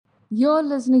You're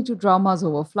listening to Dramas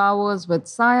Over Flowers with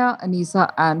Saya,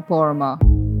 Anisa, and Porma.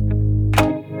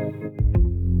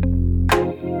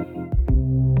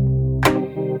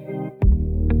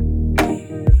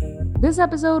 This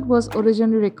episode was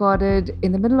originally recorded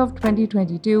in the middle of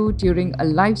 2022 during a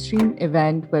live stream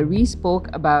event where we spoke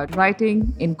about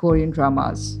writing in Korean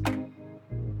dramas.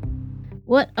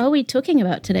 What are we talking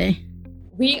about today?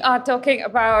 We are talking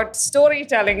about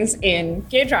storytellings in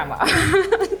K-drama.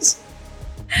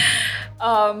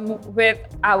 With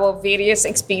our various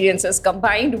experiences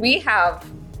combined, we have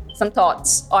some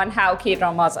thoughts on how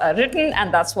K-dramas are written,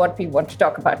 and that's what we want to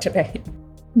talk about today.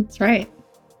 That's right.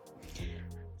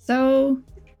 So,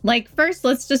 first,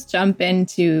 let's just jump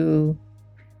into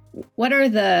what are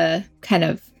the kind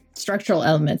of structural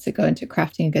elements that go into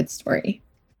crafting a good story?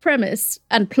 Premise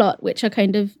and plot, which are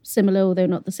kind of similar, although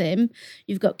not the same.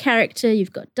 You've got character,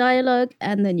 you've got dialogue,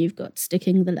 and then you've got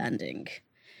sticking the landing.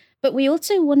 But we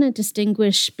also want to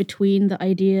distinguish between the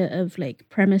idea of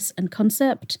premise and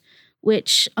concept,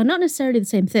 which are not necessarily the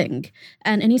same thing.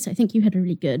 And Anissa, I think you had a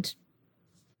really good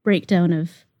breakdown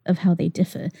of how they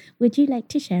differ. Would you like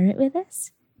to share it with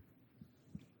us?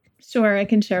 Sure, I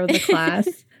can share with the class.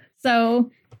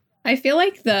 So I feel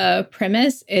like the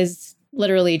premise is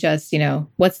literally just,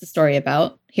 what's the story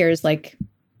about? Here's what's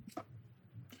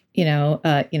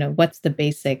the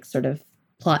basic sort of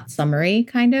plot summary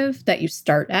kind of that you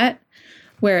start at.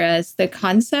 Whereas the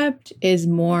concept is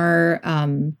more,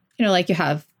 you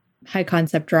have high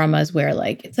concept dramas where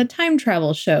it's a time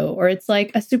travel show, or it's a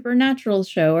supernatural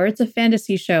show, or it's a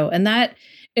fantasy show. And that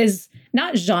is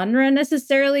not genre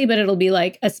necessarily, but it'll be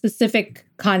a specific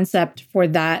concept for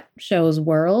that show's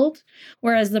world.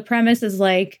 Whereas the premise is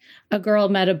a girl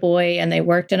met a boy and they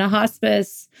worked in a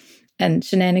hospice and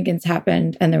shenanigans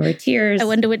happened and there were tears. I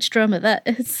wonder which drama that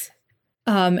is.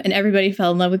 And everybody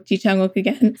fell in love with Ji Chang-wook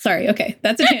again. Sorry, okay,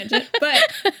 that's a tangent,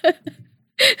 but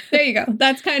there you go.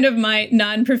 That's kind of my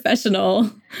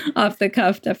non-professional,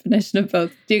 off-the-cuff definition of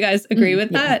both. Do you guys agree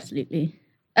with that? Absolutely.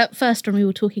 At first, when we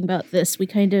were talking about this, we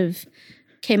kind of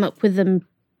came up with them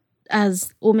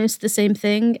as almost the same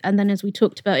thing. And then as we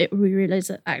talked about it, we realized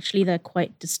that actually they're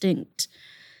quite distinct.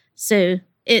 So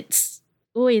it's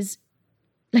always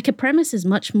a premise is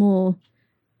much more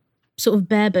sort of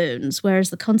bare bones, whereas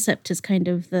the concept is kind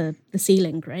of the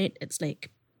ceiling, right? It's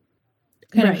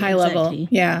kind of high level.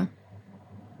 Yeah.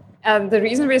 And the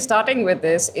reason we're starting with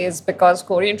this is because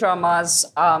Korean dramas,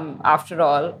 after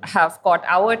all, have caught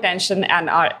our attention and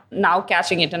are now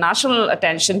catching international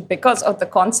attention because of the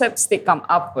concepts they come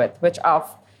up with, which are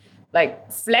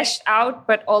fleshed out,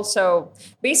 but also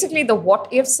basically the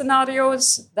what-if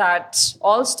scenarios that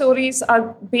all stories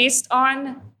are based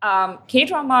on.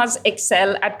 K-dramas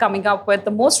excel at coming up with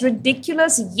the most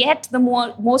ridiculous yet the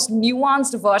most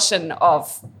nuanced version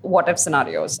of what-if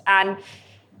scenarios. And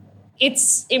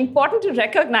it's important to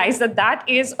recognize that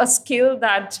is a skill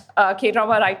that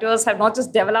K-drama writers have not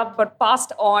just developed, but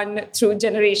passed on through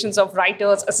generations of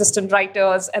writers, assistant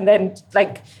writers, and then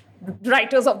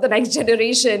writers of the next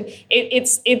generation.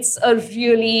 It's a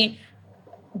really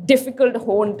difficult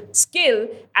honed skill,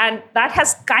 and that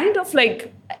has kind of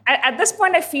at this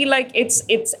point I feel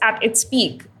it's at its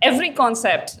peak. Every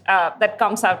concept that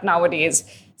comes out nowadays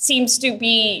seems to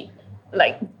be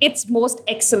its most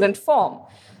excellent form.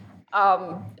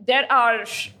 There are,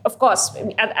 of course,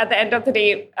 at the end of the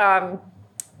day,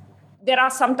 there are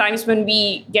some times when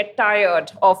we get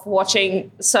tired of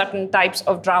watching certain types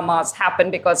of dramas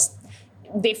happen because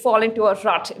they fall into a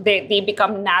rut. They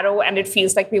become narrow, and it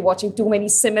feels like we're watching too many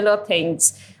similar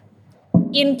things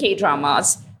in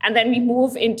K-dramas. And then we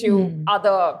move into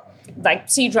other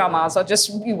C-dramas, or just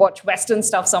we watch Western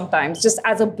stuff sometimes, just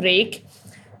as a break.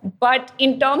 But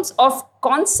in terms of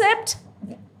concept,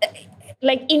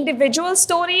 individual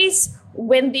stories,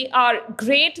 when they are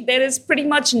great, there is pretty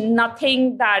much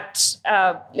nothing that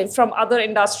from other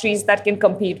industries that can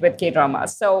compete with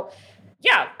K-dramas. So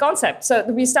yeah, concept. So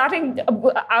we're starting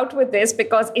out with this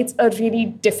because it's a really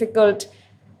difficult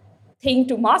thing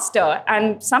to master,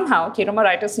 and somehow K-drama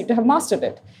writers seem to have mastered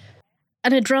it.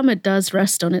 And a drama does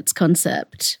rest on its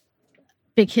concept,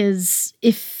 because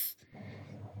if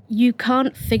you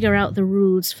can't figure out the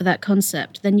rules for that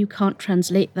concept, then you can't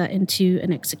translate that into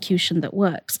an execution that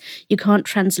works. You can't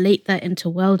translate that into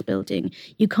world building.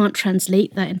 You can't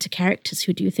translate that into characters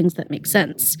who do things that make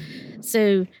sense.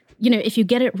 So, if you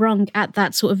get it wrong at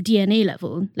that sort of DNA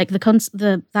level,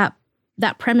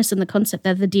 that premise and the concept,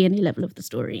 they're the DNA level of the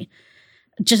story.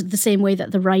 Just the same way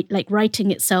that the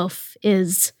writing itself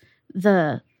is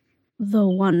the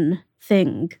one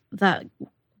thing that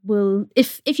will,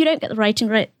 if you don't get the writing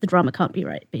right, the drama can't be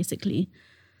right, basically.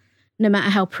 no matter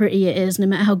how pretty it is, no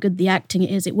matter how good the acting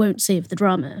is, it won't save the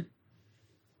drama.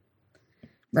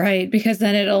 Right, because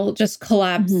then it'll just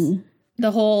collapse. Mm-hmm.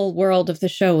 The whole world of the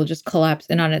show will just collapse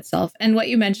in on itself. And what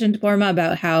you mentioned, Borma,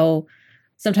 about how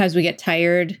sometimes we get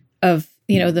tired of,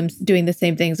 them doing the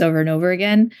same things over and over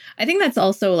again. I think that's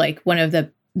also like one of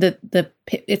the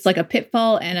it's like a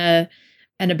pitfall and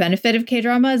a benefit of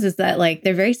K-dramas is that like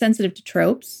they're very sensitive to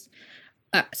tropes.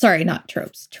 Sorry, not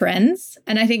tropes, trends.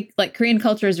 And I think like Korean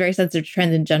culture is very sensitive to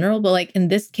trends in general, but like in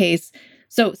this case,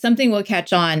 so something will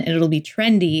catch on and it'll be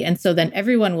trendy. And so then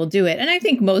everyone will do it. And I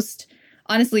think most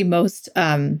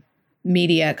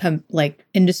media like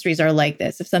industries are like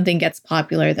this. If something gets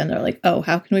popular, then they're like, oh,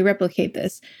 how can we replicate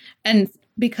this? And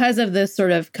because of this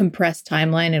sort of compressed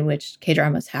timeline in which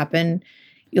K-dramas happen,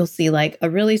 you'll see like a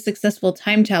really successful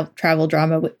time travel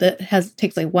drama that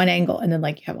takes like one angle and then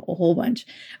like you have a whole bunch.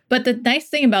 But the nice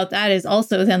thing about that is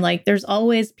also then like there's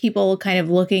always people kind of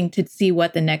looking to see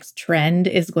what the next trend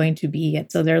is going to be.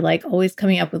 And so they're like always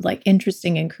coming up with like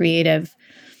interesting and creative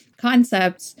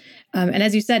concepts. And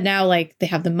as you said, now like they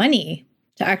have the money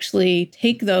to actually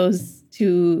take those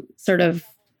to sort of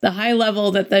the high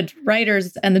level that the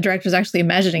writers and the directors actually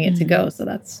imagining it to go. So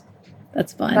that's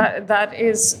fun. That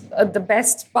is the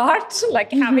best part,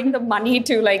 like having the money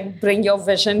to like bring your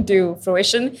vision to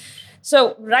fruition.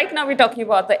 So right now we're talking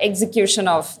about the execution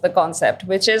of the concept,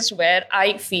 which is where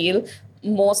I feel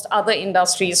most other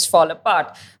industries fall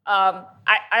apart.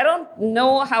 I don't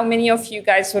know how many of you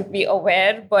guys would be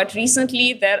aware, but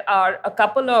recently there are a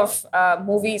couple of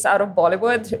movies out of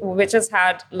Bollywood which has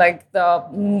had like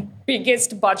the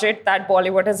biggest budget that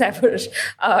Bollywood has ever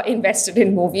invested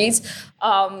in movies.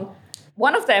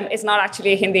 One of them is not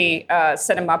actually a Hindi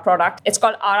cinema product. It's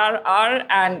called RRR,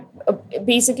 and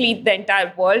basically the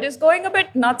entire world is going a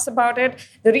bit nuts about it.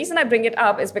 The reason I bring it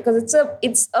up is because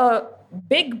it's a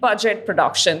big budget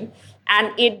production,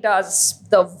 and it does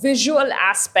the visual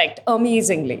aspect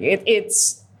amazingly.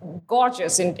 It's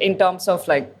gorgeous in terms of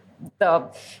like the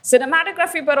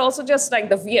cinematography, but also just like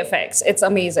the VFX. It's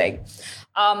amazing.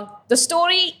 The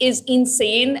story is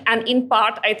insane, and in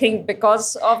part, I think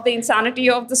because of the insanity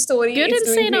of the story, good it's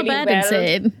insane doing really or bad well.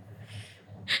 insane?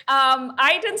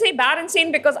 I didn't say bad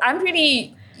insane because I'm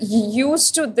really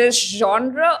used to this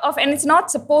genre of, and it's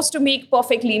not supposed to make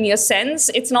perfect linear sense.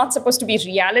 It's not supposed to be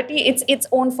reality. It's its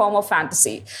own form of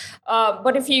fantasy.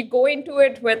 But if you go into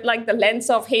it with like the lens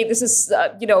of, hey, this is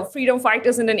freedom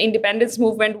fighters in an independence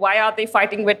movement. Why are they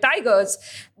fighting with tigers?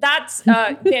 That's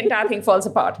the entire thing falls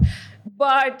apart.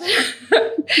 But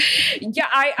yeah,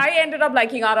 I ended up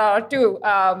liking RRR too.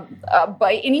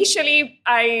 But initially,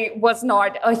 I was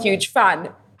not a huge fan.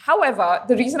 However,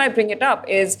 the reason I bring it up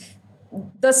is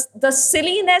the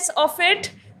silliness of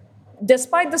it.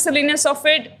 Despite the silliness of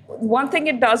it, one thing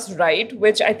it does right,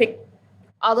 which I think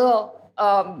other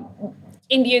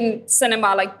Indian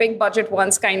cinema, like big budget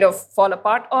ones, kind of fall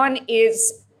apart on,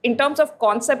 is in terms of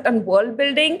concept and world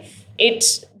building,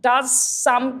 it does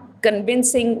some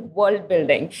convincing world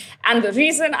building. And the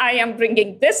reason I am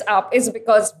bringing this up is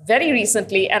because very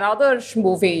recently another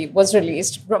movie was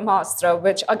released, Brahmastra,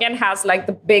 which again has like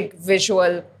the big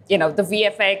visual, the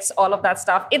VFX, all of that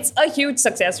stuff. It's a huge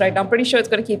success right now. I'm pretty sure it's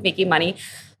going to keep making money.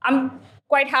 I'm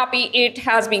quite happy it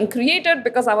has been created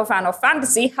because I'm a fan of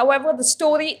fantasy. However, the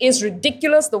story is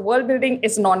ridiculous. The world building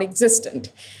is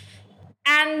non-existent.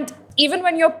 And even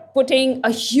when you're putting a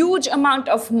huge amount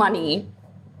of money,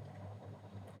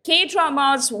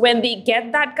 K-dramas, when they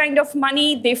get that kind of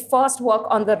money, they first work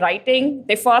on the writing.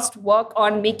 They first work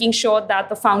on making sure that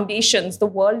the foundations, the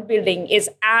world building is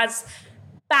as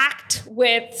packed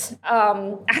with,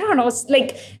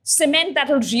 like cement that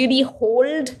will really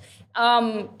hold.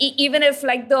 Even if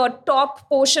like the top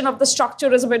portion of the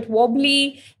structure is a bit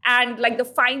wobbly and like the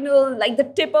final, like the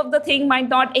tip of the thing might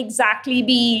not exactly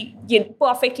be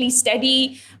perfectly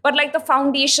steady, but like the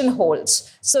foundation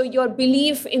holds. So your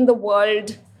belief in the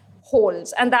world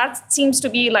holds. And that seems to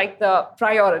be like the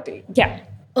priority. Yeah.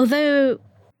 Although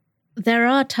there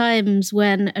are times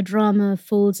when a drama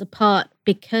falls apart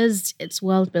because its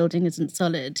world building isn't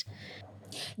solid.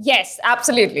 Yes,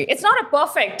 absolutely. It's not a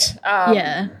perfect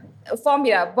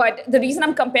formula, but the reason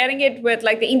I'm comparing it with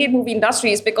like the Indian movie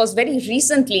industry is because very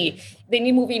recently the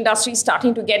Indian movie industry is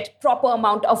starting to get proper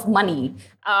amount of money.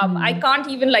 I can't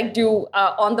even like do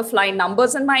on the fly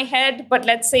numbers in my head, but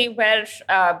let's say where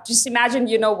just imagine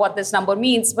what this number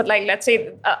means. But like let's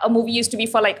say a movie used to be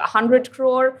for like 100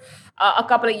 crore a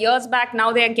couple of years back.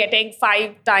 Now they are getting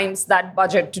 5 times that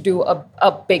budget to do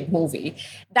a big movie.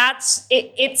 That's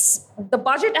it. It's the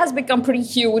budget has become pretty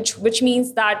huge, which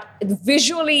means that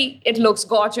visually it looks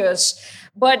gorgeous,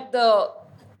 but the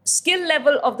skill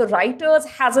level of the writers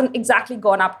hasn't exactly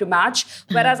gone up to match.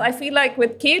 Whereas I feel like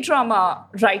with K-drama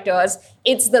writers,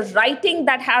 it's the writing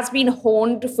that has been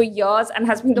honed for years and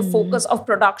has been the focus of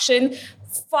production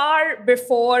far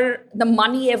before the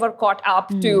money ever caught up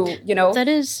to, that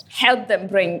is help them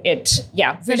bring it,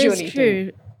 visually. That is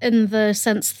true in the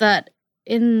sense that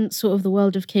in sort of the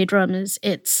world of K-dramas,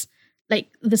 it's like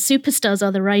the superstars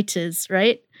are the writers,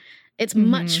 right? It's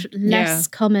much less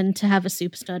common to have a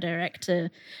superstar director.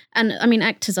 And I mean,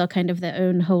 actors are kind of their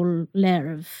own whole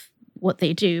layer of what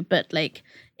they do. But like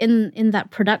in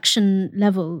that production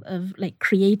level of like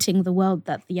creating the world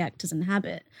that the actors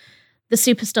inhabit, the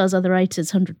superstars are the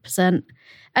writers 100%.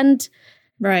 And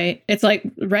right. It's like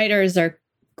writers are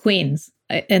queens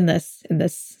in this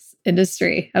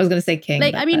industry. I was going to say king.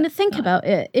 Like, I mean, think about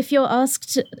it. If you're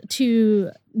asked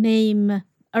to name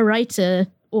a writer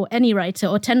or any writer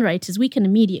or 10 writers, we can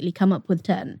immediately come up with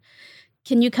 10.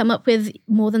 Can you come up with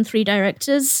more than 3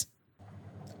 directors?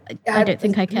 I don't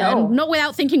think I can. No. Not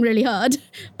without thinking really hard.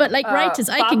 But like writers,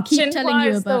 I can keep telling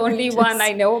you about. The only writers. one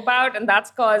I know about, and that's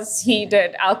because he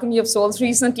did Alchemy of Souls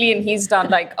recently, and he's done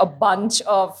like a bunch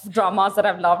of dramas that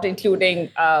I've loved,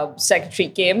 including Secretary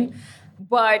Kim.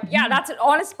 But yeah, that's an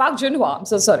honest Park Jun-hwa. I'm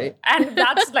so sorry. And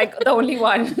that's like the only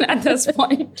one at this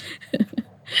point.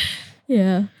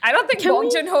 Yeah. I don't think Bong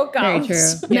Joon-ho counts.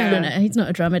 Very true. No. He's not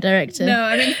a drama director. No,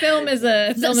 I mean, film is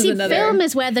another. Film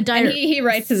is where the director... He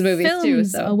writes his movies too.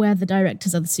 So are where the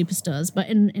directors are the superstars. But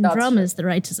in dramas, the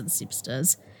writers are the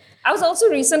superstars. I was also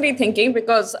recently thinking,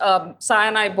 because Sai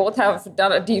and I both have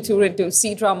done a detour into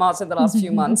C-dramas in the last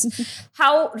few months,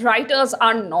 how writers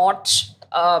are not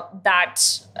that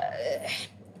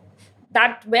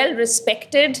well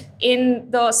respected in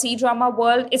the C-drama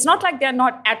world. It's not like they're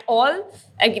not at all.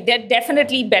 They're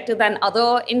definitely better than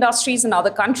other industries in other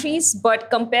countries.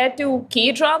 But compared to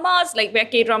K-dramas, like where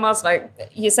K-dramas, like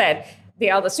you said, they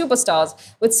are the superstars.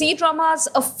 With C-dramas,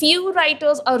 a few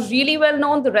writers are really well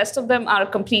known. The rest of them are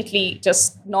completely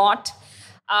just not.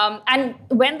 And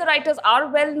when the writers are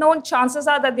well known, chances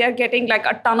are that they're getting like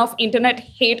a ton of internet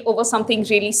hate over something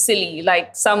really silly.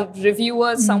 Like some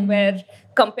reviewers somewhere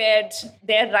compared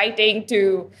their writing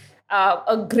to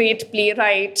a great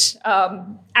playwright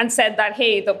and said that,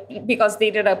 hey, because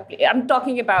they did I'm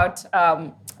talking about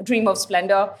Dream of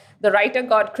Splendor. The writer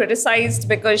got criticized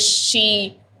because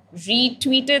she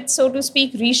retweeted, so to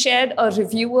speak, reshared a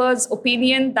reviewer's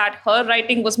opinion that her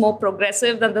writing was more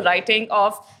progressive than the writing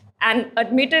of an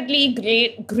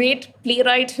admittedly great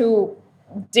playwright who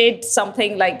did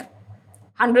something like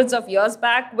hundreds of years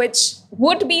back, which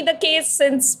would be the case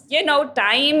since,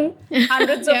 time,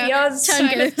 hundreds of years. Time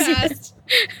has passed.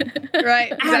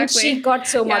 Right, exactly. And she got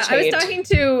so much hate. I was talking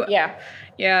to...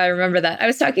 Yeah, I remember that. I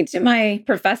was talking to my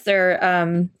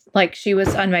professor, she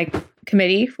was on my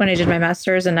committee when I did my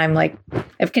master's, and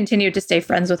I've continued to stay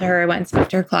friends with her. I went and spoke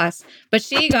to her class. But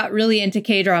she got really into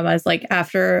K-dramas,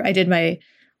 after I did my,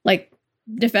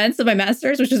 defense of my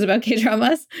master's, which was about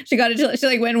K-dramas. She went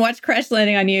and watched Crash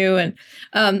Landing on You, and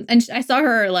I saw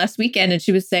her last weekend, and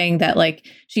she was saying that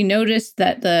she noticed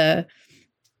that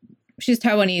she's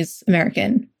Taiwanese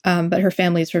American, but her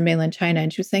family's from mainland China,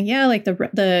 and she was saying,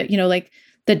 the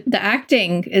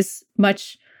acting is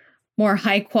much more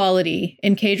high quality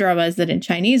in K-dramas than in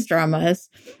Chinese dramas.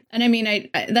 And I mean, I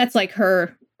that's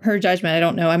her judgment. I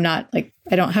don't know. I'm not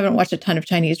haven't watched a ton of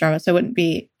Chinese dramas, so I wouldn't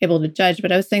be able to judge.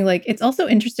 But I was saying it's also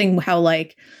interesting how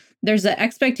there's the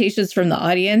expectations from the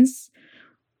audience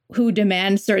who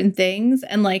demand certain things,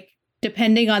 and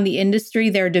depending on the industry,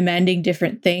 they're demanding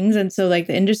different things. And so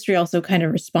the industry also kind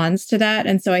of responds to that.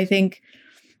 And so I think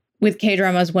with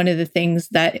K-dramas, one of the things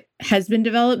that has been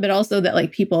developed, but also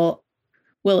that people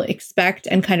will expect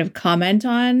and kind of comment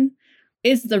on,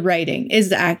 is the writing, is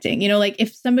the acting.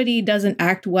 If somebody doesn't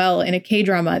act well in a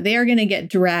K-drama, they are going to get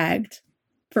dragged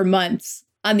for months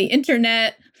on the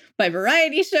internet, by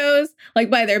variety shows,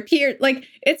 by their peers.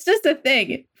 It's just a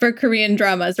thing for Korean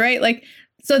dramas, right?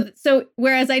 So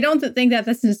whereas I don't think that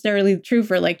that's necessarily true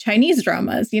for Chinese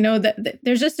dramas, that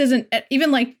there just isn't,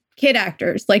 even kid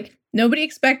actors, nobody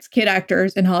expects kid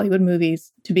actors in Hollywood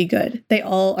movies to be good. They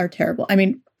all are terrible. I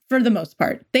mean, for the most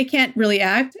part, they can't really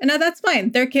act, and that's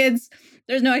fine. They're kids.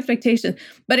 There's no expectation.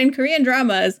 But in Korean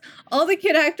dramas, all the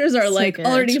kid actors are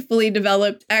already fully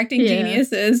developed acting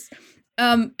geniuses.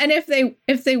 And if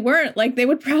they weren't, they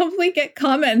would probably get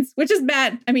comments, which is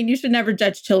bad. I mean, you should never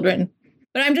judge children.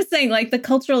 But I'm just saying, the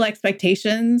cultural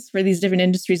expectations for these different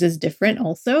industries is different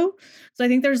also. So I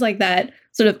think there's that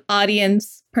sort of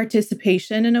audience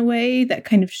participation in a way that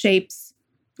kind of shapes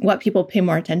what people pay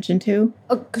more attention to.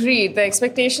 Agreed. The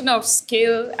expectation of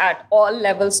skill at all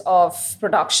levels of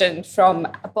production, from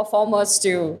performers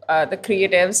to the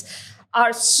creatives,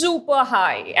 are super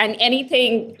high. And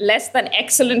anything less than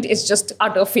excellent is just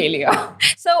utter failure.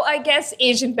 So I guess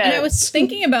Asian parents. And I was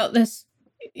thinking about this.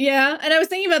 Yeah. And I was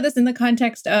thinking about this in the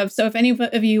context of, so if any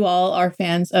of you all are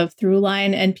fans of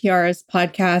Throughline, NPR's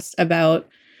podcast about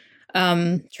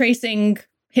tracing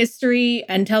history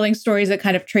and telling stories that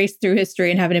kind of trace through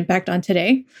history and have an impact on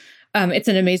today. It's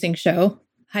an amazing show.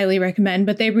 Highly recommend.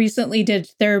 But they recently did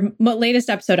their latest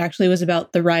episode actually was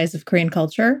about the rise of Korean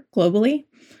culture globally.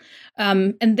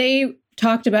 And they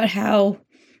talked about how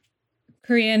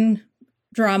Korean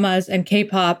dramas and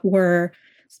K-pop were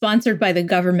sponsored by the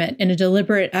government in a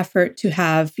deliberate effort to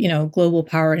have, global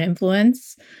power and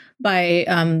influence by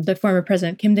the former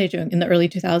president Kim Dae-jung in the early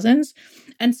 2000s.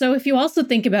 And so if you also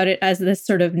think about it as this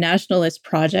sort of nationalist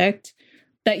project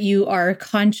that you are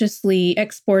consciously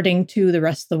exporting to the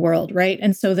rest of the world, right?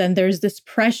 And so then there's this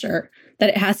pressure that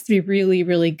it has to be really,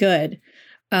 really good.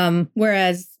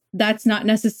 Whereas that's not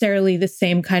necessarily the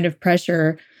same kind of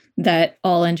pressure that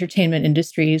all entertainment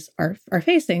industries are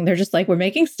facing. They're just like, we're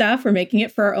making stuff, we're making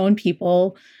it for our own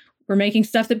people, we're making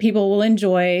stuff that people will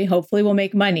enjoy, hopefully we'll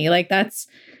make money. Like that's,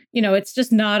 it's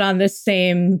just not on this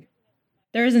same,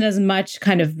 there isn't as much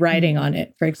kind of writing on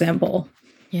it, for example.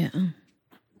 Yeah.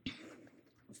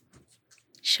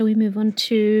 Shall we move on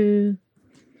to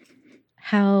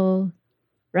how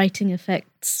writing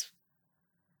affects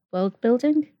world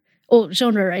building or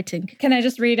genre writing? Can I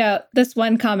just read out this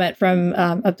one comment from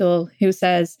Abdul, who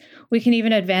says, we can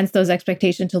even advance those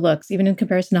expectations to looks. Even in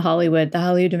comparison to Hollywood, the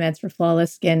Hollywood demands for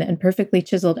flawless skin and perfectly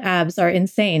chiseled abs are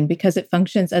insane because it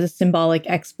functions as a symbolic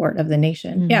export of the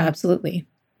nation. Mm-hmm. Yeah, absolutely.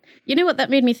 You know what that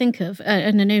made me think of?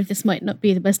 And I know this might not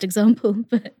be the best example,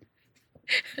 but...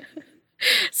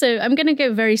 So I'm going to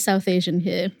go very South Asian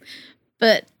here.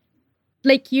 But,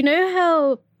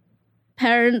 how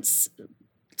parents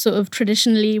sort of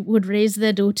traditionally would raise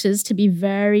their daughters to be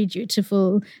very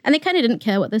dutiful, and they kind of didn't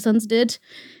care what their sons did?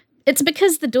 It's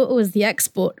because the daughter was the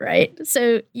export, right?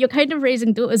 So you're kind of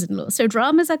raising daughters-in-law. So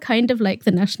dramas are kind of like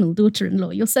the national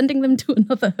daughter-in-law. You're sending them to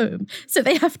another home. So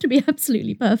they have to be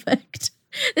absolutely perfect.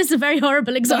 This is a very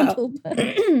horrible example. Wow.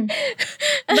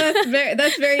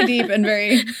 That's very deep and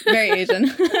very, very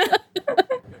Asian.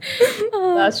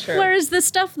 That's true. Whereas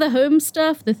the home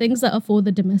stuff, the things that are for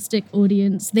the domestic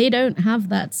audience, they don't have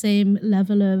that same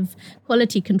level of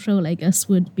quality control, I guess,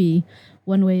 would be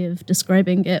one way of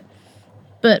describing it.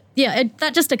 But yeah,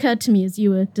 that just occurred to me as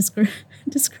you were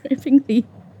describing the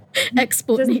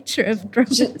export nature of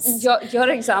dramas. Your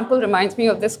example reminds me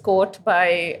of this quote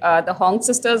by the Hong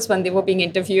sisters when they were being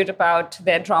interviewed about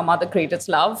their drama, The Greatest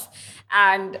Love.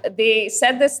 And they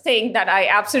said this thing that I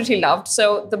absolutely loved.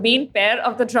 So the main pair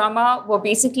of the drama were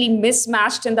basically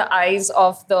mismatched in the eyes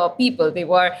of the people. They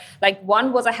were like,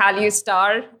 one was a Hallyu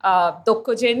star,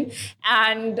 Dokujin,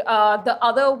 and the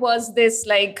other was this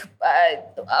like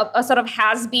a sort of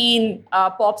has-been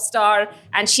pop star.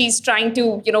 And she's trying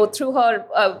to, through her,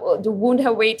 to wound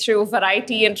her way through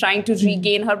variety and trying to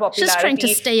regain her popularity. She's trying to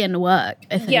stay in work,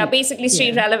 I think. Yeah, basically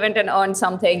stay relevant and earn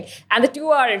something. And the two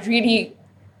are really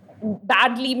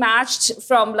badly matched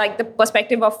from like the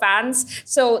perspective of fans.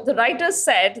 So the writers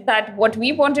said that what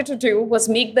we wanted to do was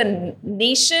make the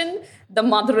nation the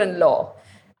mother-in-law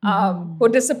who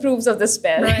disapproves of this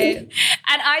pair. Right.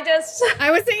 And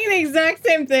I was thinking the exact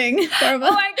same thing. Oh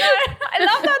my God, I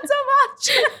love that so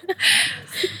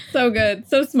much. So good,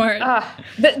 so smart.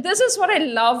 This is what I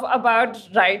love about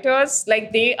writers.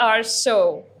 Like they are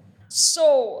so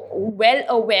well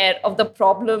aware of the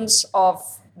problems of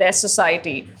their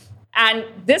society. And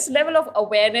this level of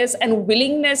awareness and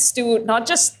willingness to not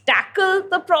just tackle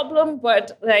the problem,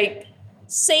 but like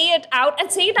say it out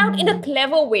in a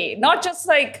clever way. Not just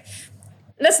like,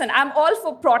 listen, I'm all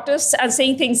for protests and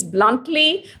saying things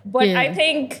bluntly, but I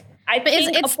think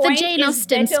it's the Jane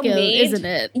Austen skill, isn't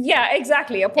it? Yeah,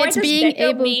 exactly. A point is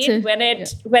better made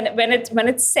when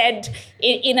it's said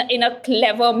in a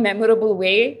clever, memorable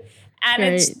way.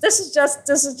 And this is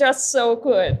just so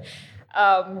good.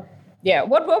 Yeah,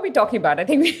 what were we talking about? I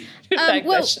think we I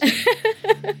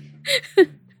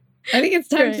think it's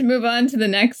time to move on to the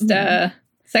next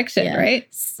section, right?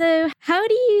 So how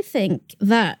do you think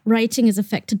that writing is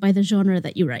affected by the genre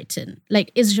that you write in?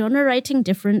 Like, is genre writing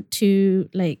different to,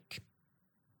 like,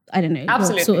 I don't know,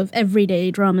 absolutely, sort of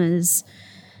everyday dramas?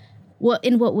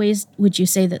 In what ways would you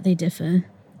say that they differ?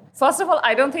 First of all,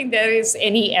 I don't think there is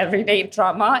any everyday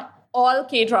drama. all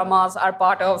K-dramas are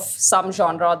part of some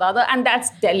genre or the other, and that's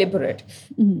deliberate.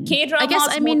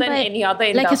 K-dramas more than any other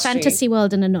industry. Like a fantasy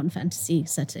world and a non-fantasy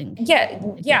setting.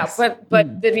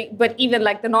 But even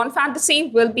like the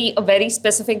non-fantasy will be a very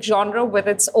specific genre with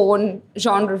its own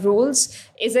genre rules.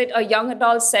 Is it a young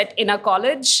adult set in a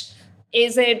college?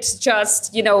 Is it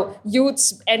just,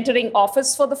 youths entering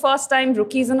office for the first time,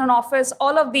 rookies in an office?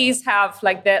 All of these have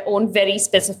like their own very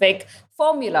specific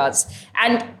formulas,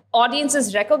 and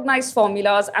audiences recognize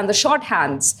formulas and the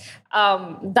shorthands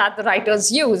that the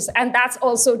writers use. And that's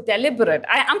also deliberate.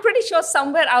 I'm pretty sure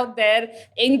somewhere out there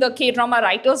in the K-drama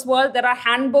writers world, there are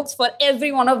handbooks for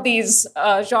every one of these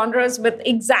genres with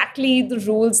exactly the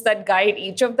rules that guide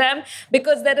each of them,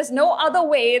 because there is no other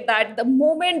way that the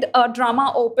moment a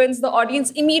drama opens, the audience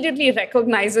immediately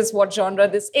recognizes what genre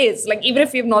this is. Like, even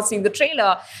if you've not seen the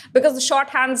trailer, because the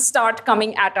shorthands start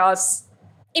coming at us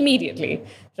immediately,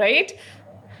 right?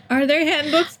 Are there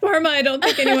handbooks, Parma? I don't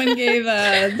think anyone gave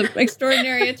the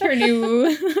extraordinary attorney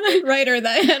writer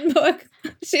that handbook.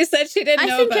 She said she didn't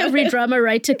know about it. I think every drama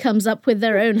writer comes up with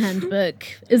their own handbook,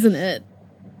 isn't it?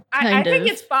 I think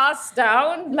it's passed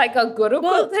down like a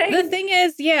Gurukul thing. The thing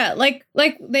is, like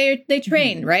they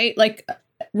train, right? Like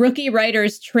rookie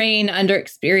writers train under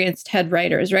experienced head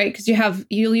writers, right? Because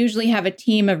you'll usually have a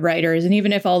team of writers, and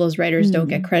even if all those writers don't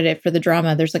get credit for the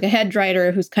drama, there's like a head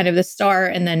writer who's kind of the star,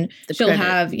 and then she'll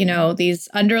have these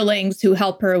underlings who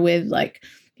help her with like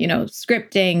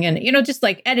scripting and just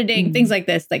like editing, things like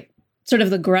this, like sort of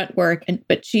the grunt work.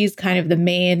 But she's kind of the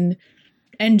main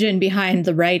engine behind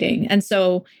the writing. And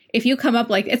so if you come up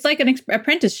it's like an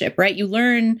apprenticeship, right? You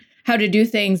learn how to do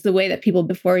things the way that people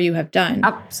before you have done.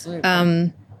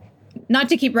 Absolutely. Not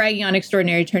to keep ragging on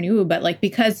Extraordinary Attorney Woo, but like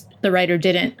because the writer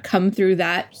didn't come through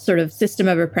that sort of system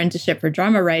of apprenticeship for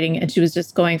drama writing, and she was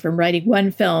just going from writing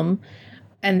one film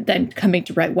and then coming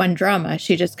to write one drama,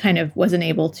 she just kind of wasn't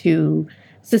able to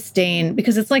sustain,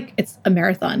 because it's a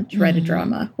marathon to write a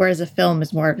drama, whereas a film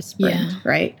is more of a sprint,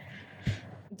 right?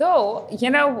 Though,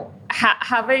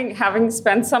 having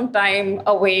spent some time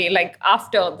away, like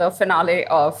after the finale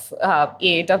of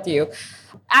EAW,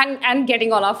 and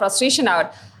getting all our frustration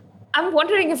out, I'm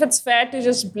wondering if it's fair to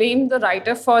just blame the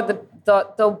writer for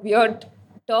the weird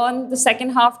turn the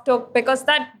second half took, because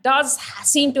that does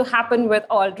seem to happen with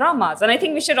all dramas. And I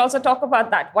think we should also talk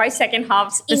about that, why second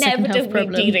halves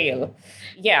inevitably derail.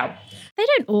 Yeah.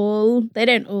 They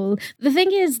don't all. The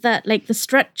thing is that like the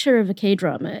structure of a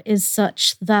K-drama is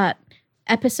such that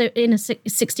in a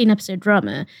 16-episode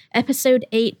drama, episode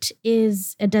 8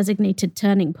 is a designated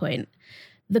turning point.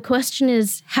 The question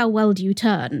is, how well do you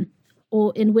turn?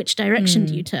 Or in which direction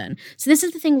do you turn? So this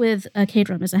is the thing with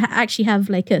K-dramas. I actually have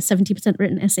like a 70%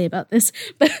 written essay about this,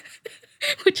 but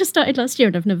which just started last year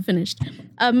and I've never finished.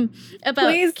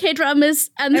 About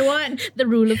K-dramas and the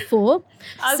rule of 4.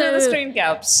 I'll do the screen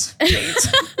caps,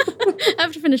 please. I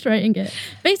have to finish writing it.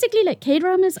 Basically, like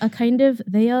K-dramas are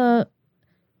they are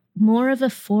more of a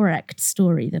 4-act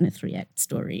story than a 3-act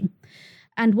story.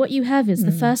 And what you have is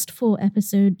the first 4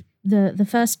 episode, the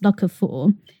first block of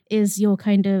 4 is your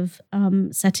kind of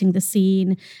setting the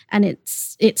scene, and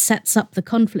it sets up the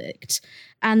conflict.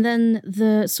 And then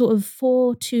the sort of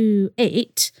 5 to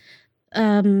 8,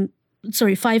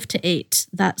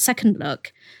 that second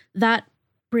block, that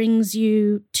brings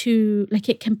you to, like,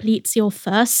 it completes your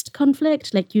first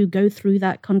conflict. Like, you go through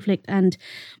that conflict, and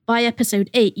by episode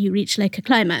 8, you reach, like, a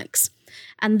climax.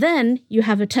 And then you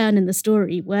have a turn in the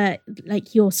story where,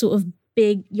 like, your sort of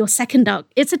your second arc,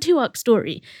 it's a 2-arc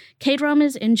story.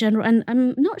 K-dramas in general, and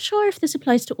I'm not sure if this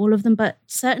applies to all of them, but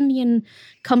certainly in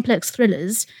complex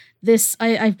thrillers,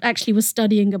 I actually was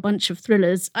studying a bunch of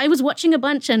thrillers. I was watching a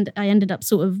bunch, and I ended up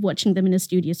sort of watching them in a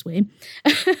studious way.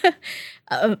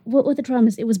 What were the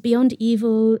dramas? It was Beyond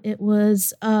Evil, it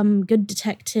was Good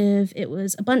Detective, it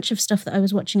was a bunch of stuff that I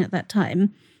was watching at that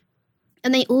time.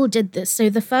 And they all did this.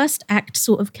 So the first arc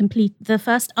completed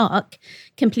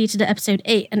at episode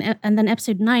 8, and then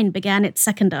episode 9 began its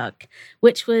second arc,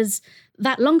 which was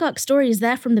that long arc story is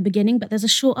there from the beginning, but there's a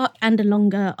short arc and a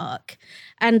longer arc.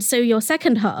 And so your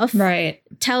second half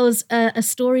tells a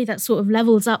story that sort of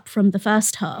levels up from the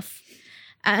first half.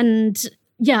 And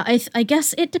yeah, I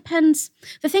guess it depends.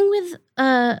 The thing with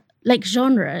like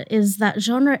genre is that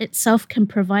genre itself can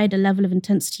provide a level of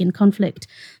intensity and conflict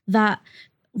that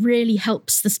really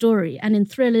helps the story. And in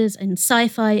thrillers, in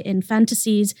sci-fi, in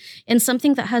fantasies, in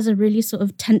something that has a really sort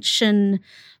of tension,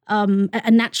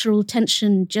 a natural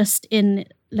tension just in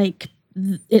like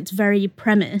its very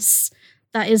premise,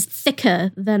 that is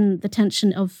thicker than the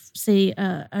tension of, say,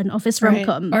 an office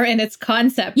rom-com. Or in its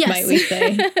concept, yes. might we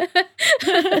say.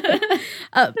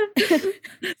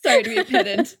 Sorry to be a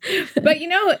pedant. But,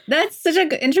 that's such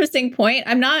an interesting point.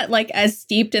 I'm not like as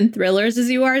steeped in thrillers as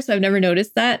you are, so I've never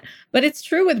noticed that. But it's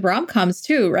true with rom-coms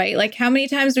too, right? Like how many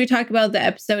times do we talk about the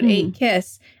episode 8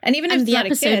 kiss? And even if it's not a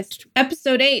kiss,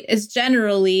 episode 8 is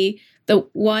generally the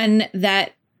one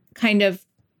that kind of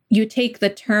you take the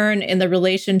turn in the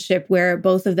relationship where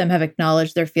both of them have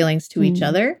acknowledged their feelings to each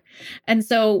other. And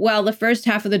so while the first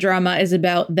half of the drama is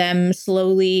about them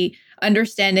slowly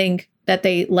understanding that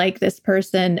they like this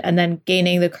person and then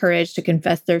gaining the courage to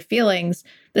confess their feelings,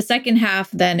 the second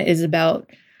half then is about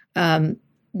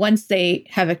once they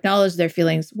have acknowledged their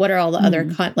feelings, what are all the other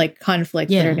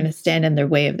conflicts that are going to stand in their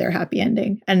way of their happy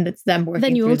ending? And it's them working through those.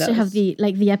 Then you also have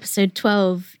the episode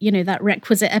 12, that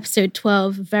requisite episode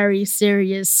 12, very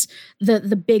serious, the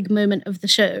big moment of the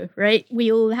show, right?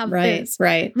 We all have those.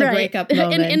 Right, the breakup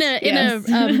moment. In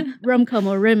a rom-com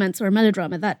or romance or a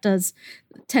melodrama, that does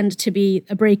tend to be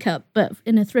a breakup, but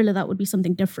in a thriller, that would be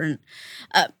something different.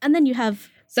 And then you have...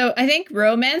 So I think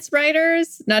romance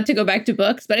writers, not to go back to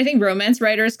books, but I think romance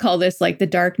writers call this like the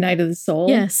dark night of the soul.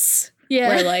 Yes. Yeah.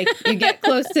 Where like you get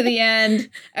close to the end,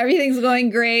 everything's going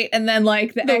great, and then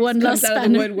like the ex comes out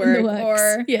of the woodwork.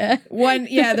 Or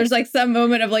there's like some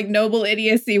moment of like noble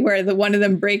idiocy where the one of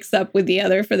them breaks up with the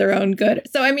other for their own good.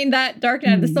 So I mean that dark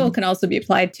night of the soul can also be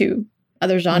applied to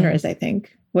other genres, I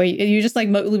think. Where you just like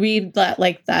read that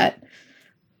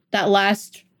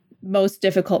last most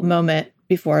difficult moment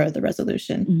before the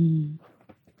resolution.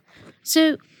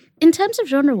 So in terms of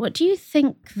genre, what do you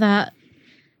think that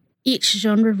each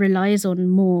genre relies on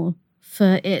more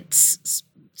for its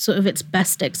sort of its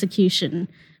best execution?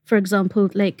 For example,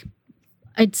 like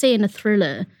I'd say in a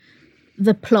thriller,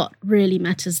 the plot really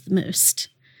matters the most.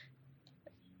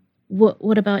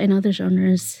 What about in other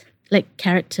genres? Like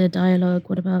character, dialogue,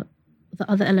 what about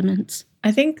the other elements?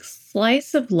 I think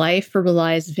slice of life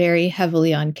relies very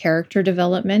heavily on character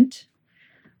development.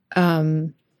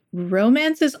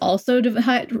 Romance is also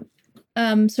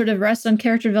sort of rests on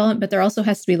character development, but there also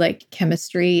has to be like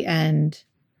chemistry, and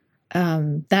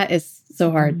that is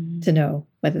so hard to know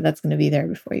whether that's going to be there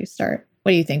before you start.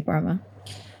 What do you think, Parma?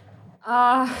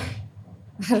 I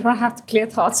don't have clear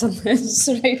thoughts on this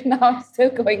right now. I'm still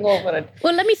going over it.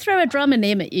 Well, let me throw a drama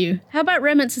name at you. How about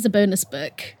Romance as a bonus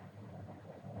book?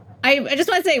 I just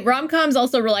want to say rom-coms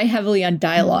also rely heavily on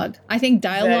dialogue. I think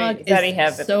dialogue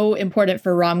is so important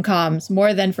for rom-coms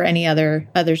more than for any other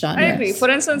genres. I agree. For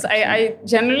instance, I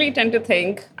generally tend to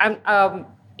think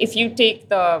if you take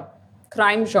the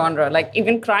crime genre, like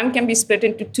even crime can be split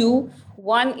into two.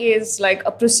 One is like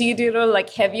a procedural, like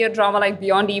heavier drama like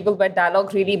Beyond Evil, where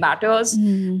dialogue really matters.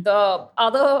 The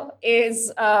other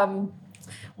is,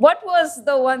 what was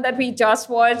the one that we just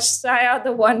watched, Saya?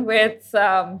 The one with...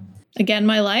 Again,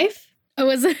 My Life? Oh,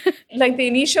 was it? Like the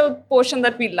initial portion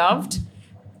that we loved.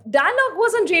 Dialogue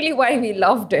wasn't really why we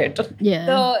loved it.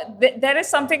 Yeah. There is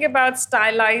something about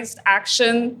stylized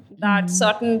action that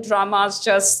certain dramas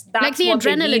just... That's like the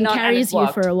adrenaline carries you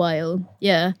for a while.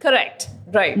 Yeah. Correct.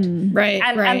 Right. Right.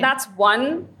 And that's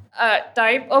one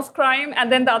type of crime.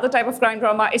 And then the other type of crime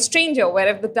drama is Stranger, where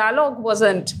if the dialogue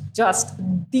wasn't just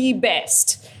the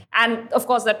best... And of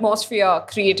course, the atmosphere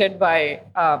created by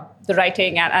the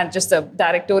writing and just the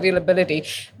directorial ability.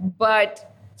 But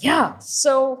yeah,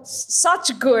 so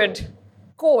such good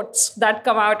quotes that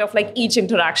come out of like each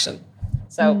interaction.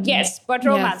 So yes, but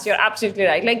romance, you're absolutely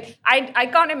right. Like I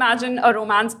can't imagine a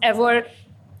romance ever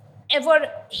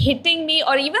hitting me,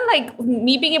 or even like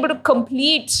me being able to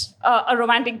complete a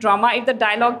romantic drama if the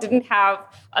dialogue didn't have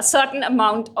a certain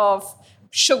amount of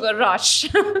sugar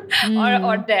rush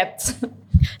or depth.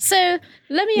 So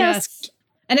let me ask,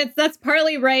 and that's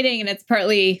partly writing and it's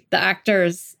partly the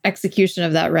actor's execution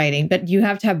of that writing, but you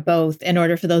have to have both in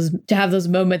order for those to have those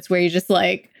moments where you just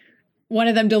like one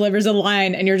of them delivers a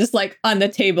line and you're just like on the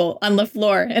table, on the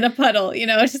floor, in a puddle,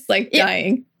 it's just like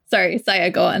dying. Sorry, Saya,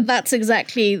 go on. That's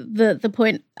exactly the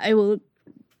point I will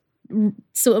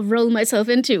sort of roll myself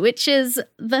into, which is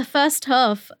the first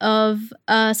half of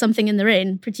Something in the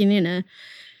Rain, Pretty Nina.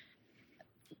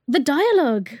 The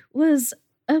dialogue was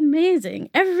amazing.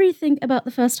 Everything about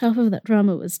the first half of that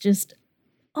drama was just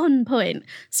on point.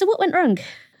 So what went wrong?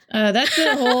 That's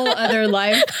a whole other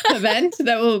live event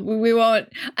that we won't.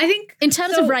 I think in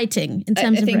terms of writing.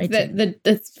 I think that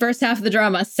the first half of the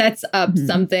drama sets up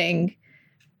something,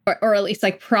 or at least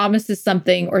like promises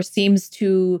something, or seems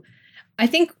to. I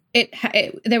think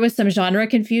there was some genre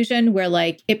confusion where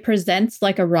like it presents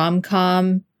like a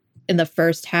rom-com in the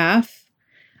first half.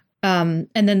 And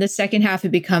then the second half, it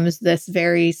becomes this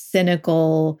very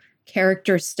cynical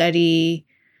character study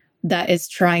that is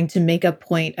trying to make a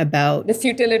point about the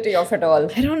futility of it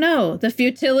all. I don't know, the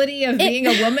futility of being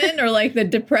a woman, or like the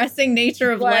depressing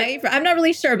nature of life. I'm not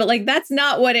really sure, but like that's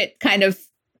not what it kind of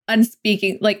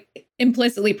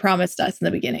implicitly promised us in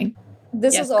the beginning.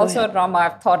 This is also a drama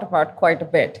I've thought about quite a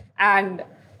bit. And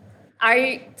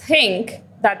I think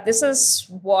that this is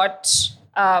what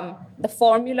the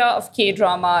formula of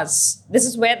K-dramas, this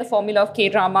is where the formula of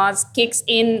K-dramas kicks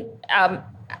in,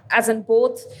 as in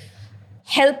both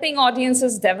helping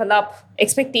audiences develop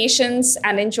expectations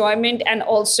and enjoyment, and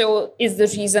also is the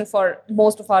reason for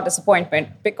most of our disappointment.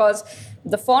 Because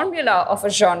the formula of a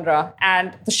genre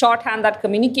and the shorthand that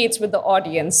communicates with the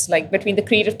audience, like between the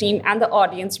creative team and the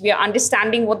audience, we are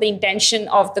understanding what the intention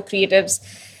of the creatives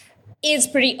is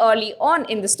pretty early on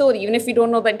in the story. Even if we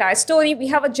don't know the entire story, we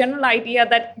have a general idea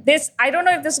that I don't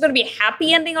know if this is going to be a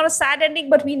happy ending or a sad ending,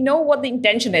 but we know what the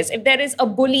intention is. If there is a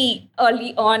bully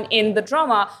early on in the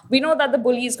drama, we know that the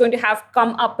bully is going to have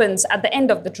comeuppance at the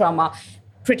end of the drama.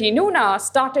 Pretty Nuna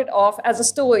started off as a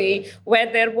story where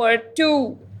there were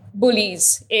two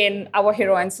bullies in our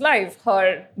heroine's life,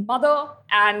 her mother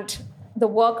and the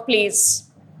workplace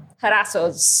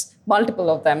harassers, multiple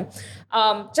of them.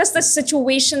 Just the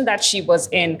situation that she was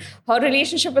in. Her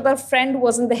relationship with her friend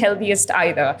wasn't the healthiest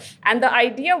either. And the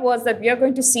idea was that we are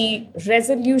going to see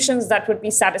resolutions that would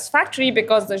be satisfactory,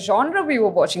 because the genre we were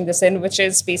watching this in, which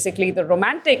is basically the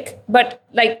romantic, but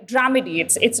like dramedy.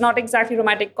 It's not exactly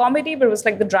romantic comedy, but it was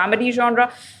like the dramedy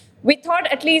genre. We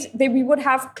thought at least that we would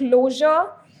have closure.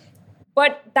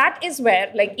 But that is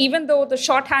where, like, even though the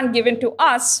shorthand given to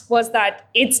us was that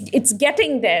it's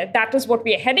getting there, that is what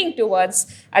we are heading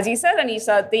towards. As you said,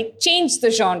 Anisa, they changed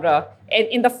the genre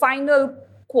in the final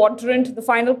quadrant, the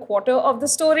final quarter of the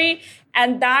story.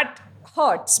 And that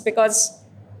hurts, because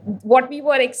what we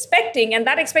were expecting, and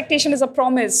that expectation is a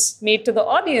promise made to the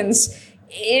audience,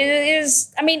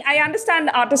 is, I mean, I understand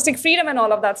artistic freedom and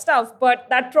all of that stuff, but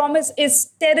that promise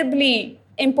is terribly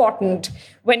important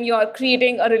when you're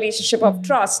creating a relationship of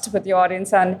trust with your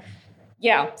audience. And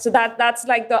yeah, so that's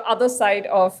like the other side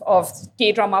of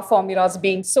K-drama formulas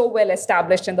being so well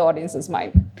established in the audience's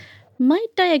mind. My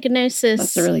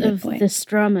diagnosis of this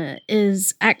drama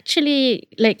is actually,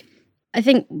 like, I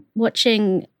think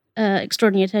watching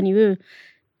Extraordinary Attorney Woo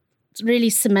really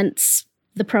cements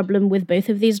the problem with both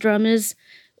of these dramas,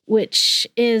 which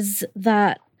is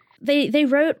that they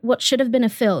wrote what should have been a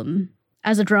film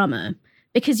as a drama.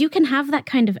 Because you can have that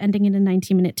kind of ending in a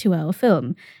 90-minute, 2-hour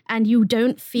film, and you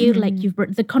don't feel like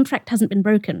the contract hasn't been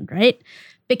broken, right?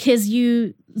 Because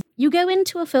you go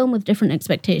into a film with different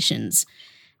expectations.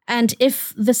 And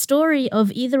if the story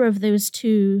of either of those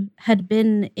two had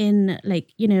been in,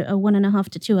 like, you know, a 1.5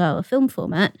 to 2 hour film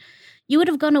format, you would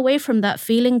have gone away from that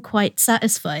feeling quite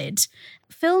satisfied.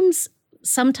 Films,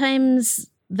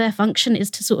 sometimes their function is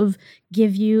to sort of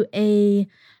give you a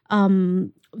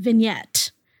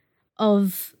vignette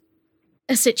of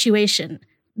a situation.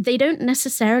 They don't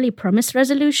necessarily promise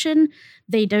resolution.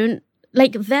 They don't,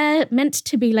 like, they're meant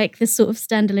to be like this sort of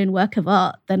standalone work of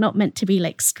art. They're not meant to be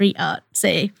like street art,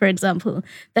 say, for example.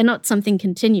 They're not something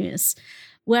continuous.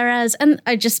 Whereas, and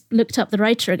I just looked up the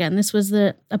writer again. This was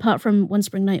apart from One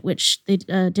Spring Night, which they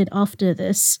did after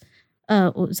this.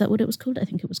 Or is that what it was called? I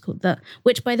think it was called that.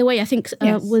 Which, by the way, I think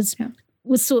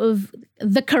was sort of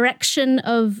the correction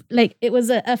of, like, it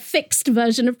was a fixed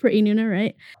version of Pretty Nuna,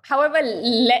 right? However,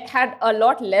 had a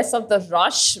lot less of the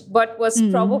rush, but was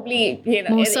probably, you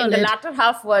know, in the latter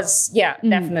half was,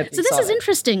 definitely So this is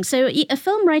interesting. So a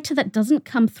film writer that doesn't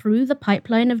come through the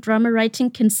pipeline of drama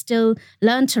writing can still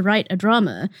learn to write a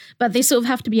drama, but they sort of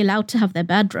have to be allowed to have their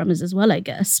bad dramas as well, I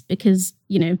guess, because,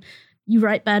 you know, you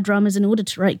write bad dramas in order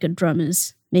to write good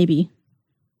dramas, maybe.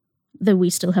 Though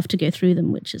we still have to go through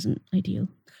them, which isn't ideal.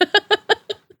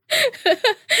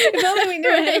 If only we knew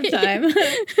ahead of time,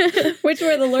 which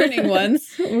were the learning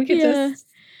ones. We could just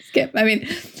skip. I mean,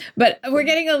 but we're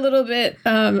getting a little bit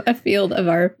afield of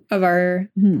our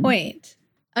point.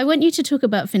 I want you to talk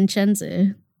about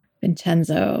Vincenzo.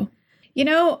 You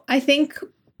know, I think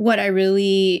what I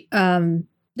really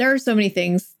there are so many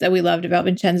things that we loved about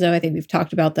Vincenzo. I think we've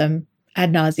talked about them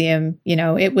ad nauseum. You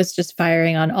know, it was just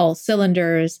firing on all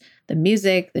cylinders. The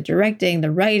music, the directing,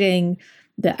 the writing,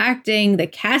 the acting, the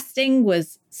casting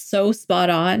was so spot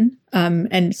on.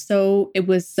 And so it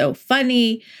was so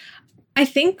funny. I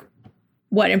think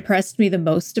what impressed me the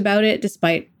most about it,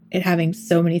 despite it having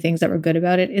so many things that were good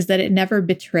about it, is that it never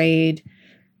betrayed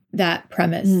that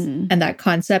premise and that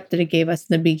concept that it gave us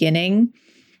in the beginning,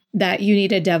 that you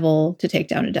need a devil to take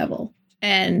down a devil.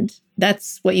 And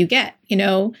that's what you get, you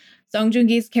know? Song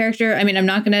Joong-ki's character, I mean, I'm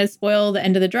not going to spoil the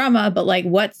end of the drama, but like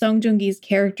what Song Joong-ki's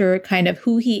character, kind of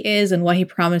who he is and what he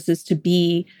promises to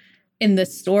be in the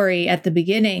story at the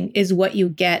beginning is what you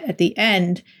get at the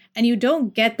end. And you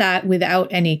don't get that without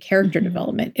any character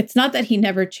development. It's not that he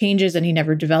never changes and he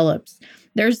never develops.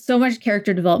 There's so much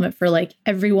character development for like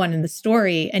everyone in the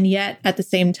story. And yet at the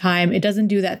same time, it doesn't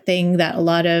do that thing that a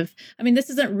lot of, I mean, this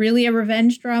isn't really a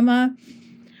revenge drama.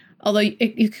 Although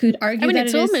you could argue that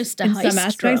it's almost a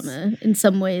heist drama in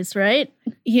some ways, right?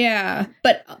 Yeah,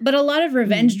 but a lot of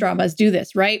revenge dramas do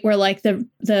this, right? Where like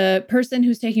the person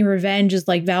who's taking revenge is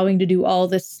like vowing to do all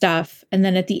this stuff, and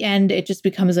then at the end it just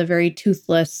becomes a very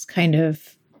toothless kind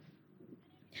of.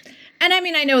 And I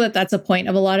mean, I know that that's a point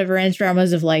of a lot of revenge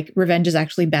dramas of like revenge is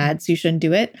actually bad, so you shouldn't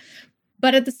do it.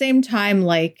 But at the same time,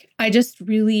 like I just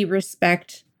really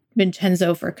respect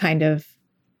Vincenzo for kind of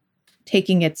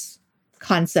taking its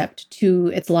concept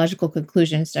to its logical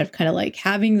conclusion instead of kind of like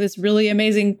having this really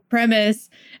amazing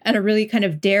premise and a really kind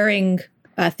of daring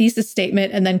thesis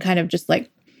statement and then kind of just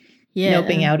like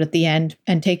noping out at the end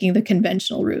and taking the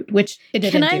conventional route, which it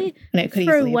didn't do. And it could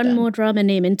throw one more drama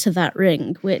name into that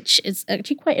ring, which is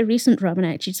actually quite a recent drama, and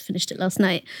I actually just finished it last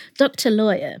night. Dr.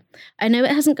 Lawyer. I know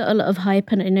it hasn't got a lot of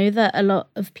hype, and I know that a lot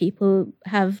of people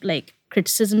have like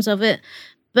criticisms of it,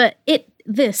 but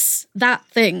that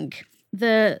thing,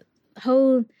 the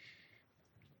whole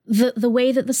the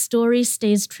way that the story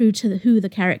stays true to who the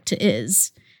character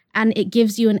is, and it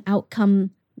gives you an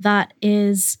outcome that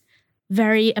is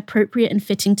very appropriate and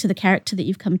fitting to the character that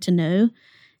you've come to know.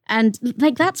 And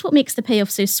like that's what makes the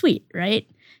payoff so sweet, right?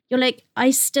 You're like,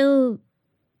 I still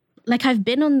like I've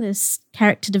been on this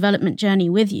character development journey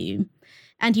with you,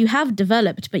 and you have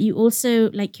developed, but you also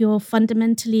like you're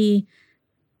fundamentally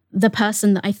the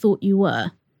person that I thought you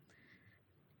were,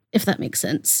 if that makes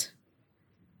sense.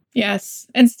 Yes.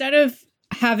 Instead of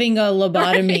having a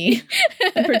lobotomy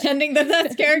and pretending that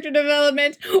that's character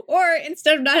development, or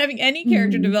instead of not having any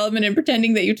character development and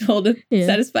pretending that you told a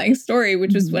satisfying story,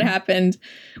 which is what happened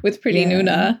with Pretty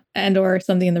Nuna and or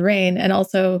Something in the Rain, and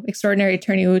also Extraordinary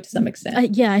Attorney Woo to some extent.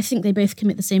 I think they both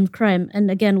commit the same crime. And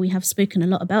again, we have spoken a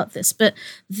lot about this, but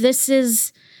this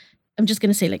is, I'm just going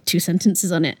to say like 2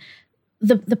 sentences on it.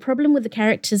 The problem with the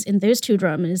characters in those 2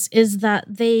 dramas is that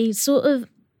they sort of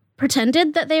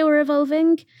pretended that they were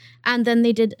evolving, and then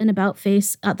they did an about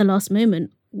face at the last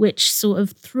moment, which sort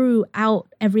of threw out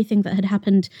everything that had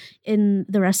happened in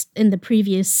the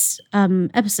previous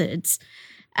episodes.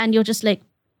 And you're just like,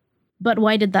 but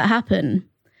why did that happen?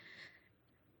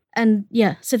 And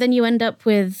so then you end up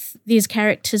with these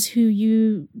characters who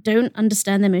you don't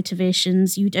understand their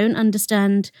motivations, you don't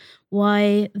understand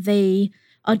why they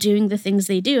are doing the things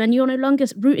they do, and you're no longer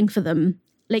rooting for them.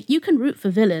 Like, you can root for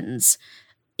villains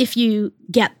if you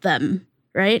get them,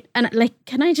 right? And like,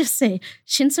 can I just say,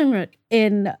 Shin Sung-ruk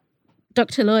in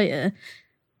Dr. Lawyer,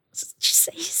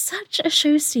 he's such a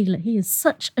show stealer. He is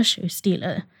such a show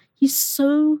stealer. He's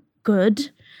so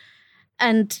good.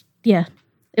 And yeah,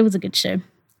 it was a good show.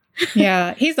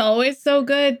 Yeah, he's always so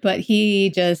good, but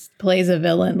he just plays a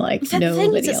villain like nobody else. The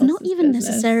thing is, it's not even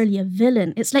necessarily a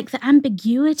villain. It's like the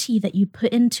ambiguity that you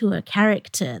put into a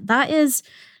character. That is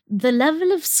the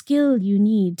level of skill you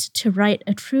need to write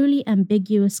a truly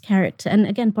ambiguous character. And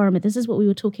again, Parama, this is what we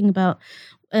were talking about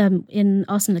in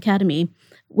Arsenal Academy,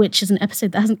 which is an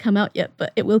episode that hasn't come out yet,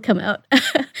 but it will come out.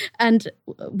 And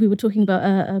we were talking about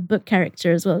a book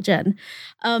character as well, Jen.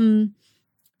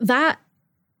 That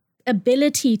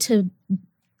ability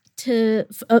the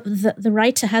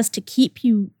writer has to keep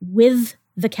you with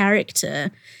the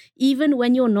character, even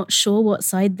when you're not sure what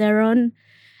side they're on,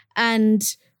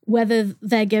 and whether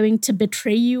they're going to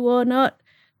betray you or not.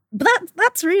 But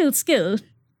that's real skill.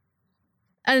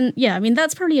 And yeah, I mean,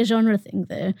 that's probably a genre thing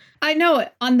though. I know.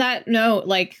 On that note,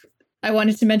 like, I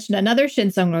wanted to mention another Shin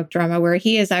Sung-ruk drama where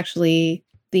he is actually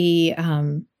he's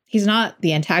not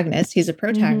the antagonist, he's a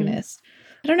protagonist.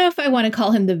 I don't know if I want to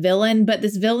call him the villain, but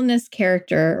this villainous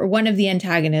character, or one of the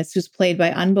antagonists, who's played by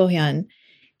An Bo-hyun,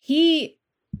 he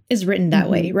is written that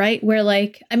way, right? Where,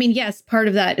 like, I mean, yes, part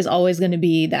of that is always going to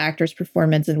be the actor's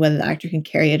performance and whether the actor can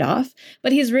carry it off.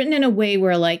 But he's written in a way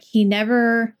where, like, he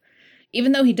never,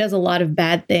 even though he does a lot of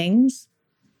bad things,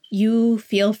 you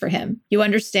feel for him. You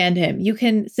understand him. You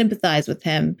can sympathize with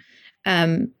him.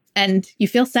 And you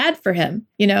feel sad for him,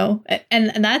 you know?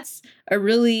 And that's a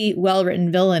really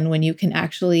well-written villain when you can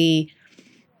actually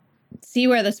see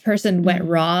where this person went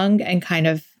wrong and kind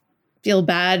of feel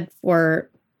bad for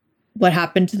what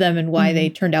happened to them and why they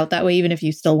turned out that way, even if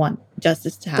you still want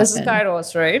justice to happen. This is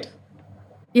Kairos, right?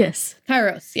 Yes.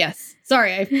 Kairos, yes.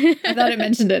 Sorry, I thought I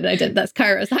mentioned it and I did. That's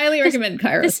Kairos. Highly recommend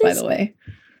Kairos, by the way.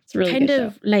 It's a really kind good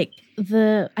of show. like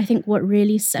I think what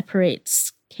really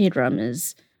separates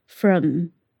K-dramas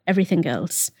from everything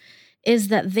else is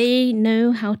that they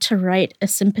know how to write a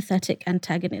sympathetic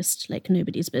antagonist like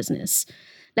nobody's business.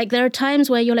 Like there are times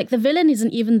where you're like, the villain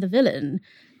isn't even the villain.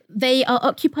 They are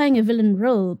occupying a villain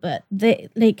role, but they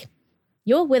like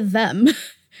you're with them.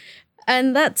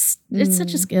 And it's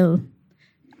such a skill.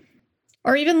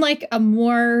 Or even like a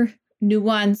more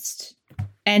nuanced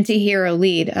anti-hero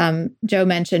lead. Joe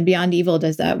mentioned Beyond Evil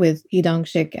does that with Lee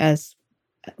Dong-sik as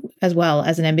well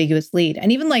as an ambiguous lead.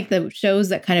 And even like the shows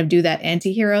that kind of do that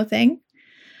anti-hero thing,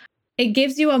 it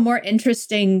gives you a more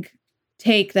interesting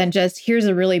take than just here's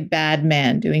a really bad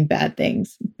man doing bad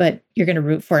things, but you're going to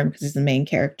root for him because he's the main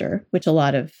character, which a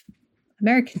lot of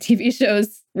American TV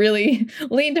shows really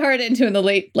leaned hard into in the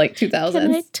late 2000s.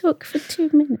 Can I talk for 2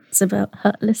 minutes about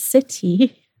Heartless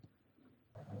City?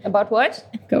 About what?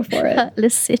 Go for it.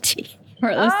 Heartless City.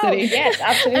 Heartless City. Yes,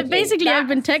 absolutely. I've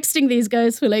been texting these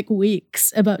guys for like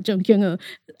weeks about Jung Kyung-ho.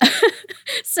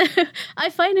 So I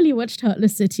finally watched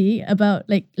Heartless City about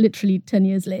like literally 10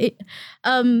 years late.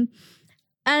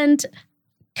 And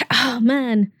oh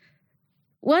man,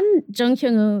 one, Jung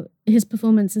Kyung-ho, his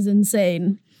performance is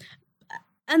insane.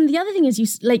 And the other thing is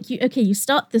you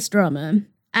start this drama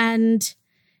and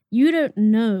you don't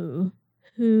know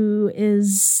who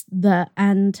is the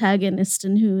antagonist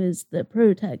and who is the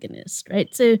protagonist,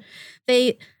 right? So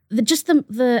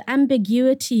the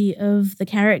ambiguity of the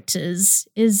characters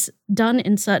is done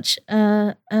in such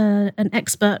an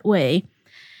expert way.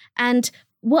 And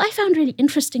what I found really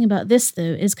interesting about this, though,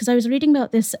 is because I was reading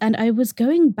about this and I was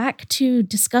going back to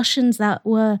discussions that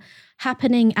were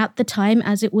happening at the time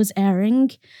as it was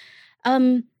airing.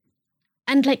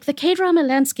 And like the K-drama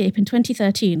landscape in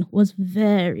 2013 was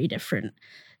very different.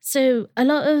 So a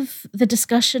lot of the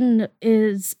discussion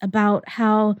is about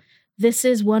how this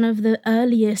is one of the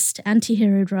earliest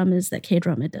anti-hero dramas that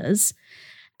K-drama does.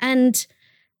 And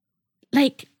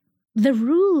like the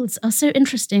rules are so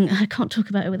interesting. I can't talk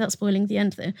about it without spoiling the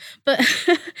end though. But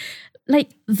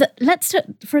like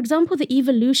for example, the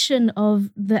evolution of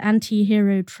the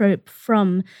anti-hero trope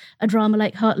from a drama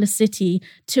like Heartless City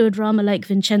to a drama like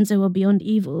Vincenzo or Beyond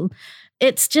Evil.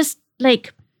 It's just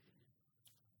like,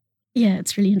 yeah,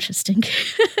 it's really interesting.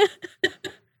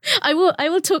 I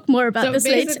will talk more about this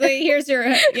later. So basically, here's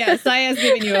your Saya's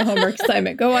giving you a homework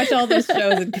assignment. Go watch all those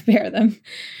shows and compare them.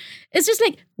 It's just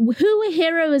like who a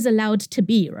hero is allowed to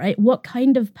be, right? What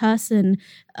kind of person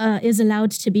is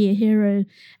allowed to be a hero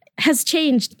has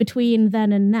changed between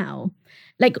then and now.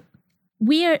 Like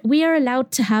we are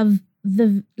allowed to have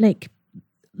the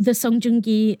Song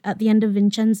Joong-gi at the end of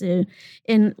Vincenzo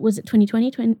in, was it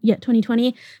 2020?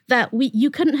 2020, that you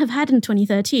couldn't have had in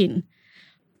 2013.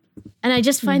 And I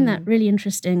just find that really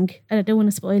interesting. And I don't want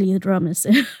to spoil you the drama,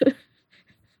 so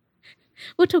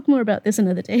we'll talk more about this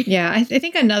another day. Yeah, I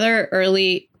think another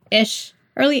earlier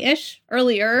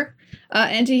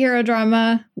anti-hero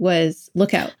drama was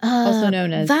Lookout, also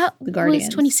known as The Guardians. That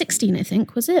was 2016, I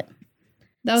think, was it?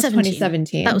 That was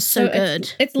 2017. That was so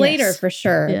good. It's later for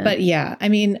sure. Yeah. But yeah, I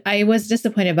mean, I was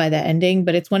disappointed by the ending,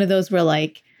 but it's one of those where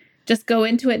like, just go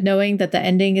into it knowing that the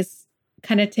ending is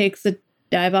kind of takes a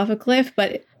dive off a cliff,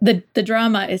 but the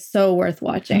drama is so worth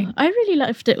watching. I really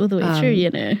loved it all the way through, you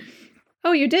know.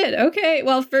 Oh, you did? Okay.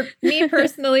 Well, for me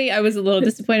personally, I was a little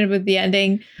disappointed with the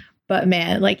ending. But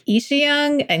man, like Lee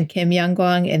Si-young and Kim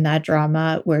Young-kwang in that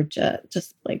drama were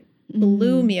just like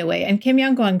blew me away. And Kim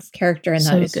Young-kwang's character in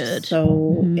that is good.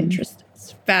 So interesting.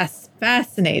 It's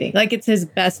fascinating. Like it's his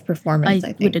best performance,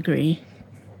 I think. Would agree.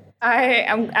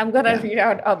 I'm going to read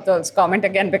out Abdul's comment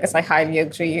again because I highly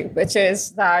agree, which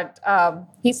is that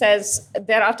he says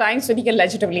there are times when you can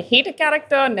legitimately hate a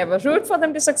character, never root for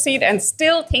them to succeed, and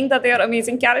still think that they are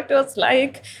amazing characters,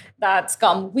 like that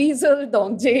scum weasel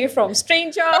Dong Jae from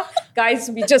Stranger. Guys,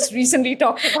 we just recently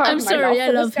talked about I'm my sorry, love I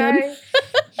for love this guy. him.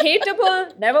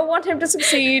 Hateable, never want him to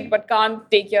succeed, but can't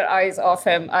take your eyes off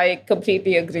him. I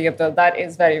completely agree, Abdul. That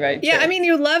is very, very true. Yeah, I mean,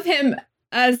 you love him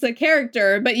as a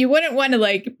character, but you wouldn't want to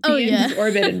like be in his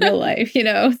orbit in real life, you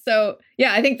know? So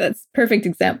yeah, I think that's perfect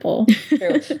example.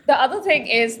 True. The other thing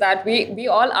is that we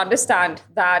all understand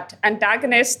that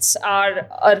antagonists are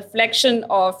a reflection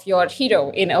of your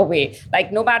hero in a way.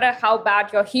 Like no matter how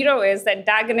bad your hero is, the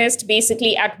antagonist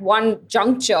basically at one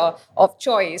juncture of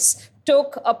choice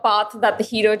took a path that the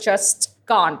hero just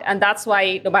can't. And that's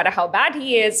why no matter how bad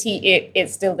he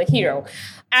is still the hero.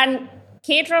 And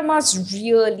K-dramas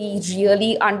really,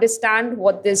 really understand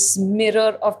what this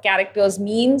mirror of characters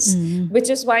means, which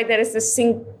is why there is this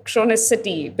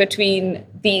synchronicity between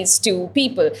these two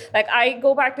people. Like I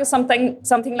go back to something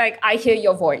like I Hear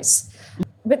Your Voice.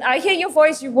 with I Hear Your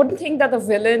Voice, you wouldn't think that the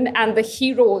villain and the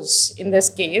heroes, in this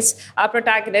case, our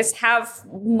protagonists, have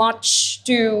much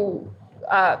to,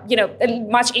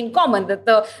 much in common. That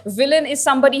the villain is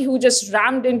somebody who just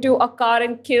rammed into a car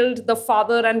and killed the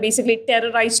father and basically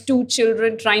terrorized two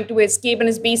children trying to escape and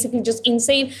is basically just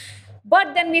insane.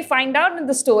 But then we find out in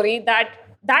the story that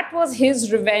that was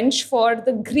his revenge for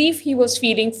the grief he was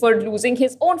feeling for losing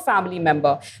his own family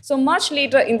member. So much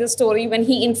later in the story, when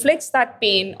he inflicts that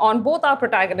pain on both our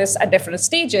protagonists at different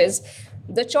stages,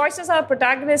 the choices our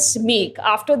protagonists make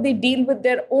after they deal with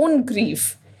their own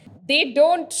grief, they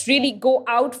don't really go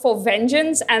out for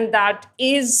vengeance, and that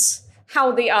is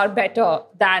how they are better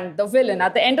than the villain.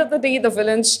 At the end of the day, the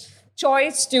villain's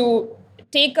choice to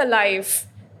take a life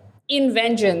in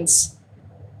vengeance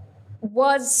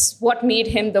was what made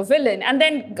him the villain, and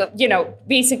then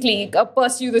basically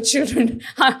pursue the children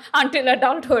until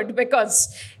adulthood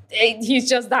because he's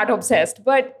just that obsessed.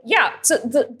 But yeah, so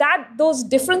those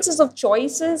differences of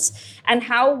choices and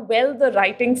how well the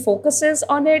writing focuses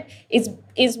on it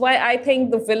is why I think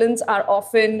the villains are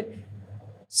often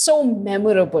so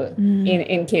memorable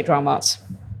in K-dramas.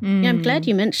 Yeah, I'm glad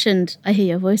you mentioned I Hear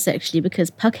Your Voice, actually, because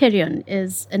Park Hae-ryun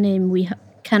is a name we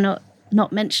cannot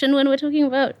not mention when we're talking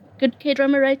about good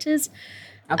K-drama writers.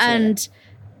 Absolutely. And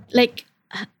like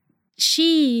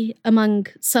she, among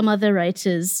some other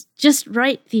writers, just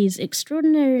write these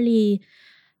extraordinarily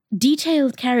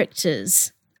detailed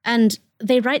characters, and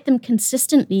they write them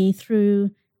consistently through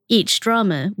each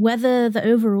drama, whether the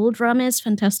overall drama is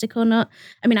fantastic or not.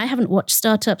 I mean, I haven't watched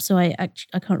Startup, so I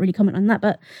can't really comment on that,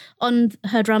 but on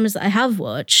her dramas that I have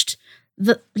watched,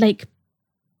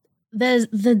 there's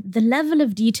the level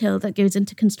of detail that goes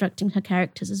into constructing her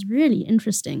characters is really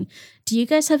interesting. Do you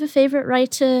guys have a favorite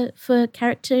writer for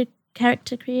character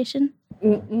creation?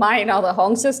 Mine are the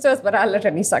Hong sisters, but I'll let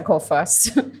Anissa go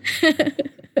first.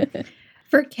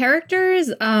 For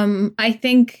characters, I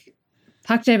think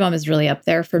Park Jae-bum is really up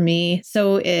there for me.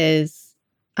 So is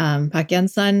Park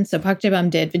Hyun-sun. So Park Jae-bum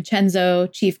did Vincenzo,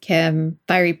 Chief Kim,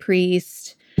 Fiery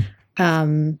Priest.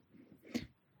 Park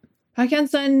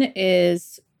Hyun-sun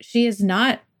she is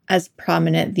not as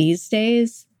prominent these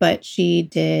days, but she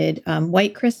did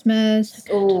White Christmas,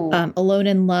 Alone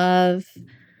in Love.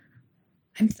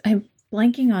 I'm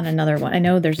blanking on another one. I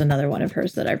know there's another one of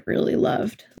hers that I've really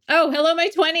loved. Oh, Hello My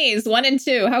 20s, 1 and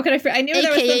 2. How could I knew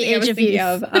there was something I was thinking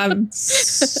of.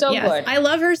 So yes, good. I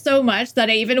love her so much that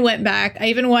I even went back. I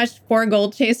even watched Four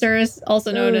Gold Chasers,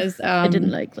 also known as... I didn't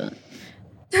like that.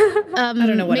 I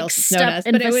don't know what else it's known as,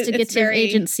 but investigative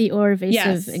agency or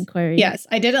evasive inquiry. Yes,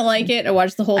 I didn't like it. I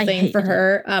watched the whole thing for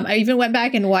her. I even went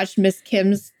back and watched Miss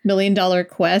Kim's $1 Million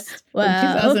Quest from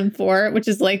 2004, which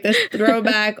is like this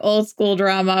throwback old school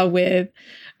drama with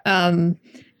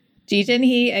Ji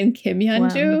Jin-hee and Kim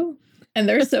Hyun-joo, and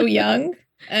they're so young,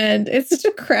 and it's such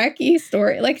a cracky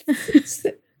story. Like, it's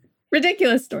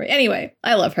ridiculous story. Anyway,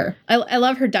 I love her. I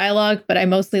love her dialogue, but I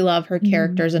mostly love her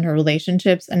characters and her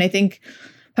relationships. And I think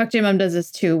Park Jae-bum does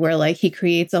this too, where like he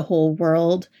creates a whole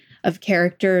world of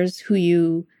characters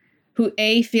who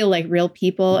A, feel like real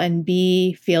people, and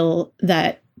B, feel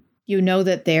that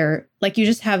that they're like, you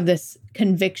just have this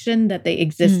conviction that they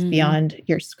exist beyond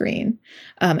your screen.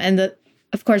 And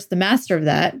of course, the master of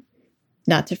that,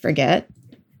 not to forget,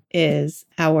 is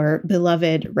our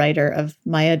beloved writer of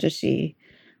Maya Joshi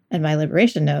and My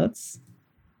Liberation Notes,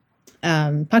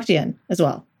 Park Ji-yeon as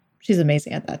well. She's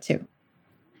amazing at that too.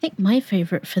 I think my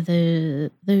favorite for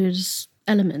those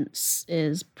elements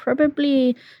is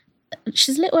probably,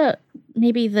 she's a little,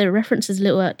 maybe the reference is a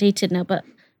little outdated now, but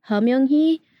Ha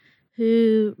Myung-hee,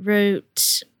 who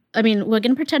wrote, I mean, we're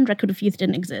going to pretend Record of Youth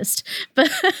didn't exist,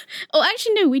 but, oh,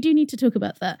 actually, no, we do need to talk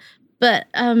about that. But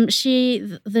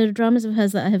the dramas of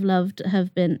hers that I have loved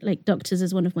have been, like, Doctors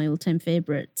is one of my all-time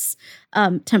favorites.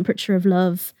 Temperature of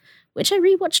Love, which I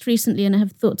rewatched recently and I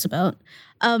have thoughts about.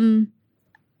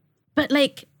 But,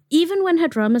 like, even when her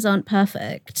dramas aren't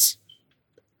perfect,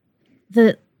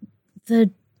 the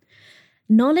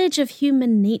knowledge of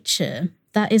human nature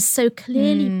that is so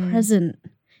clearly present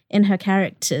in her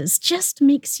characters just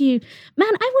makes you, man,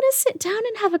 I want to sit down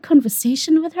and have a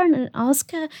conversation with her and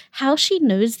ask her how she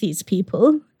knows these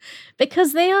people,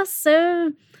 because they are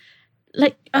so,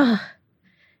 like,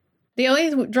 The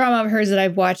only drama of hers that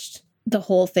I've watched the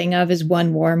whole thing of is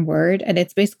One Warm Word, and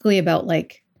it's basically about,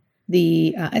 like,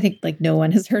 I think, like, no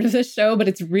one has heard of this show, but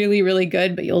it's really, really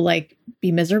good, but you'll, like,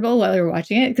 be miserable while you're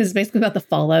watching it, because it's basically about the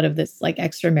fallout of this, like,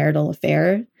 extramarital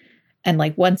affair. And,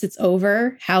 like, once it's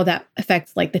over, how that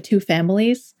affects, like, the two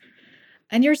families.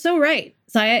 And you're so right.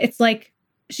 So it's like,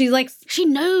 she's like she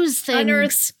knows things.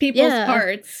 Unearths people's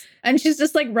hearts. And she's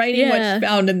just like writing what she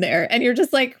found in there. And you're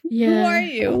just like, who are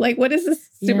you? Like, what is this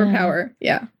superpower?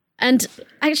 Yeah. And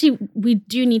actually, we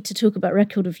do need to talk about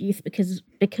Record of Youth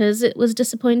because it was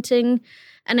disappointing.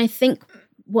 And I think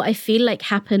what I feel like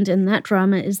happened in that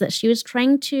drama is that she was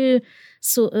trying to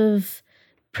sort of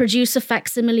produce a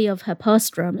facsimile of her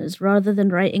past dramas rather than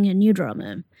writing a new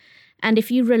drama. And if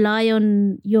you rely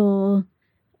on your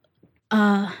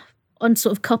on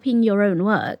sort of copying your own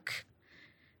work,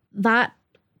 that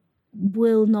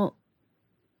will not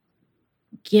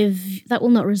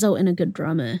result in a good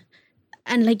drama.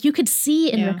 And like you could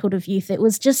see in Record of Youth, it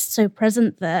was just so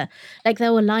present there. Like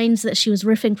there were lines that she was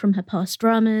riffing from her past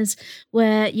dramas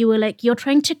where you were like, you're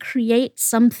trying to create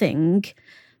something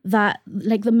that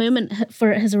like the moment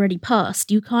for it has already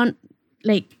passed. You can't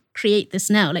like create this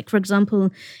now. Like for example,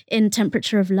 in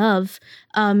Temperature of Love,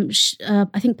 I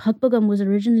think Park Bo-gum was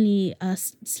originally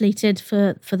slated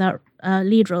for that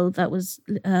lead role that was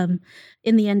in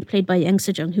the end played by Yang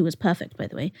Se-jung, who was perfect, by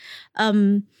the way.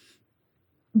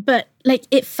 But like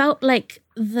it felt like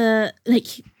the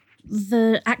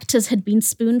actors had been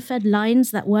spoon-fed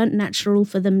lines that weren't natural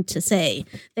for them to say.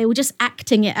 They were just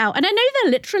acting it out. And I know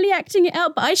they're literally acting it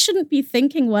out, but I shouldn't be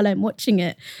thinking while I'm watching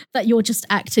it that you're just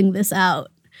acting this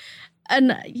out.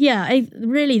 And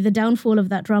the downfall of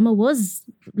that drama was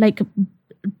like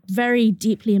very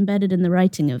deeply embedded in the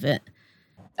writing of it.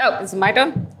 Oh, is it my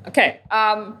turn? Okay.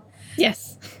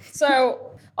 Yes. So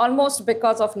almost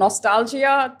because of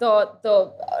nostalgia,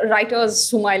 the writers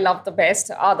whom I love the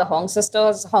best are the Hong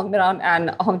sisters, Hong Miran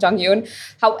and Hong Jung-yoon.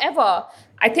 However,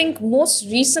 I think most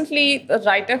recently, the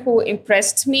writer who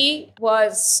impressed me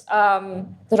was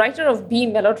the writer of Be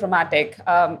Melodramatic.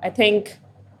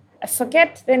 I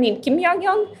forget their name, Kim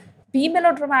Yang-young. Be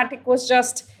Melodramatic was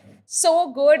just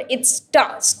so good. It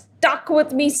stuck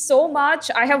with me so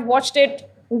much. I have watched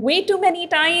it way too many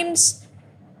times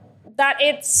that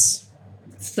it's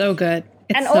so good.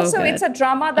 It's a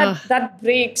drama that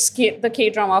breaks the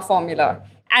K-drama formula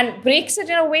and breaks it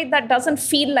in a way that doesn't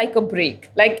feel like a break.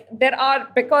 Like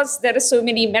because there are so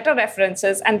many meta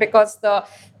references and because the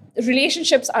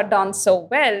relationships are done so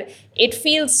well, it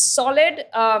feels solid.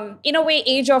 In a way,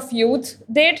 Age of Youth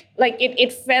did. Like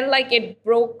it felt like it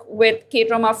broke with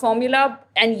K-drama formula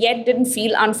and yet didn't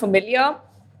feel unfamiliar.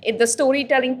 The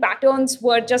storytelling patterns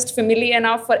were just familiar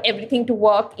enough for everything to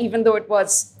work, even though it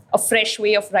was a fresh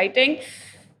way of writing.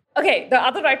 Okay, the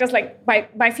other writers, like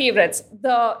my favorites,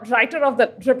 the writer of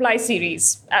the Reply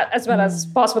series, as well as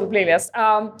Possible Playlist.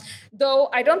 Though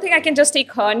I don't think I can just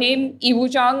take her name, Lee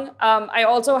Woo-jung. I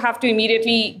also have to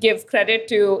immediately give credit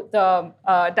to the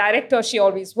director she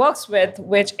always works with,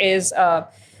 which is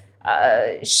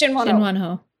Shin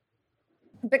Won-ho.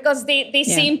 Because they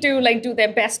seem to like do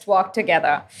their best work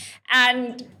together.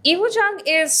 And Lee Woo-jung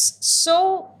is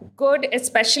so good,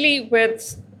 especially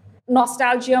with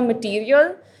nostalgia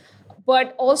material,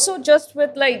 but also just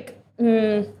with like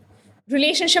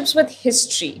relationships with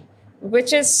history,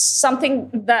 which is something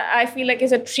that I feel like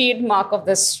is a trademark of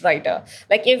this writer.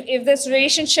 Like if this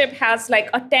relationship has like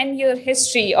a 10-year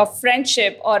history of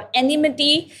friendship or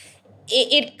enmity,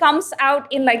 it comes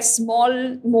out in like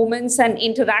small moments and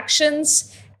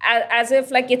interactions as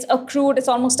if like it's accrued. It's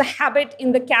almost a habit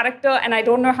in the character. And I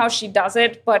don't know how she does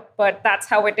it, but that's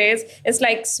how it is. It's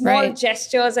like small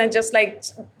gestures and just like...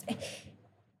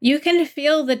 You can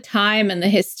feel the time and the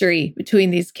history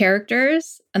between these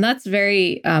characters. And that's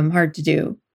very hard to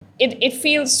do. It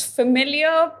feels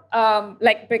familiar,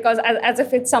 like because as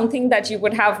if it's something that you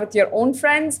would have with your own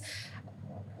friends.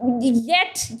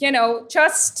 Yet,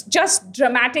 just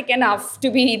dramatic enough to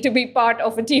be part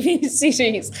of a TV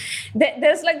series.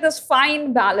 There's like this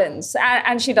fine balance,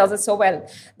 and she does it so well.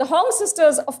 The Hong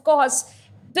sisters, of course,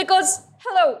 because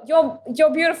hello, you're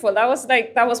beautiful. That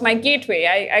was my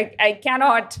gateway. I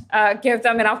cannot give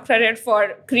them enough credit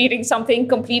for creating something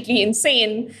completely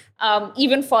insane,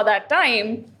 even for that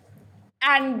time,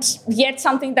 and yet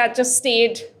something that just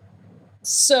stayed.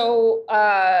 So,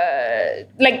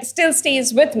 still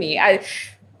stays with me.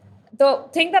 The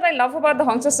thing that I love about the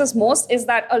Hong sisters most is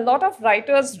that a lot of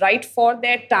writers write for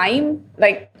their time.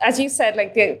 Like, as you said,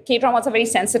 like the K-dramas are very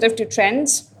sensitive to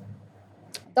trends.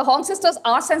 The Hong sisters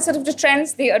are sensitive to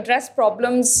trends. They address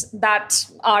problems that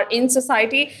are in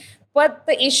society. But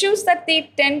the issues that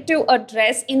they tend to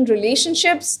address in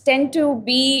relationships tend to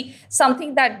be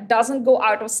something that doesn't go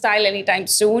out of style anytime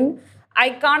soon.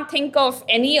 I can't think of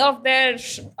any of their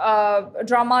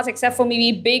dramas except for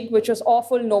maybe Big, which was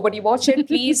awful. Nobody watch it,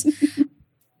 please.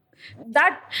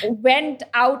 that went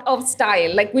out of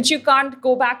style, like which you can't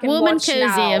go back and Woman watch Cozy,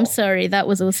 now. I'm sorry, that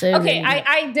was also Okay,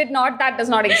 I did not. That does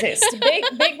not exist.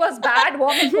 Big was bad.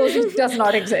 Woman Cozy does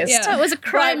not exist. That was a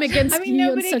crime against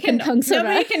nobody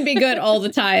can be good all the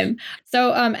time.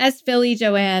 So as Philly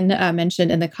Joanne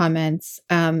mentioned in the comments,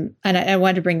 and I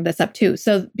wanted to bring this up too.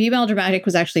 So Be Melodramatic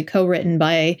was actually co-written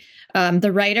by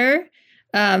the writer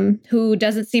who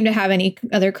doesn't seem to have any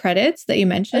other credits that you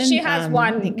mentioned. She has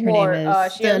one more.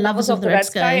 She has Lovers of the Red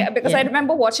Sky, because I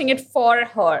remember watching it for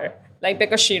her, like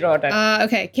because she wrote it.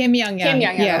 Okay, Kim Young.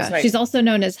 Yeah, right. She's also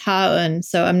known as Ha-eun,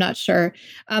 so I'm not sure.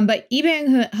 But Lee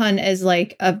Byung-hun is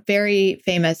like a very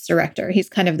famous director. He's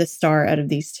kind of the star out of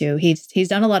these two. He's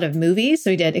done a lot of movies.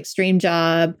 So he did Extreme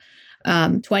Job,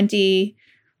 20,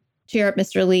 Cheer Up,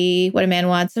 Mr. Lee, What a Man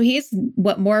Wants. So he's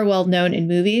more well known in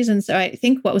movies. And so I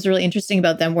think what was really interesting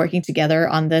about them working together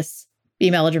on this Be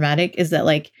Melodramatic is that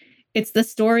like it's the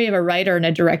story of a writer and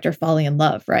a director falling in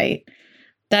love, right?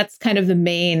 That's kind of the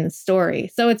main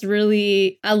story. So it's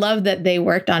really, I love that they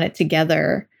worked on it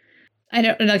together. I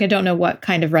don't know what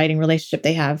kind of writing relationship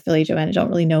they have, Philly Joanne. I don't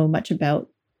really know much about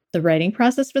the writing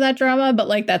process for that drama, but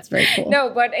like that's very cool.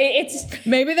 No, but it's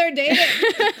maybe they're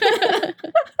dating.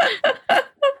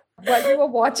 While we were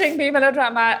watching Be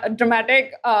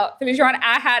Melodramatic, Philly Joanne,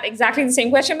 I had exactly the same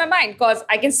question in my mind, because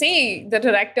I can see the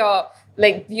director,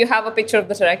 like you have a picture of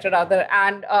the director rather,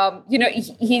 and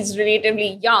he's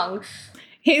relatively young.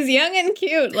 He's young and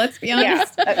cute, let's be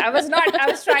honest. Yeah, I was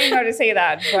trying not to say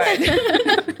that, but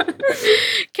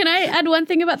Can I add one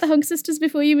thing about the Hong sisters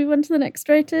before you move on to the next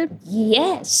writer?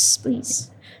 Yes,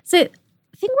 please. So I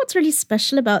think what's really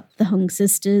special about the Hong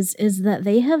sisters is that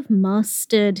they have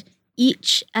mastered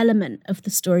each element of the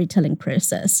storytelling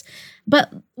process.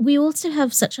 But we also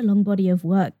have such a long body of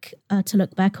work to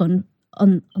look back on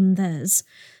theirs.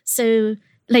 So,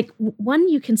 like, one,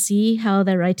 you can see how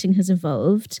their writing has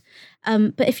evolved.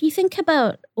 But if you think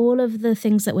about all of the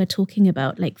things that we're talking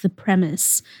about, like the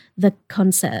premise, the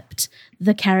concept,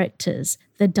 the characters,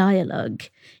 the dialogue,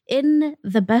 in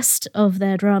the best of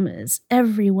their dramas,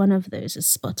 every one of those is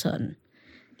spot on.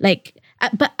 Like,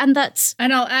 and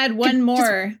I'll add one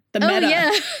more. The meta.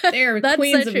 Yeah. They're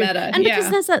queens of meta. And because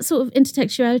there's that sort of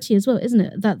intertextuality as well, isn't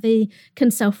it? That they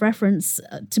can self-reference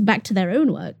back to their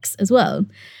own works as well.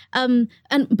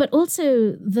 But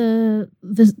also the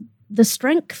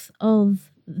strength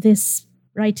of this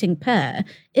writing pair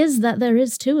is that there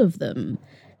is two of them.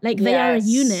 Like they are a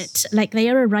unit. Like they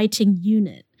are a writing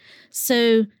unit.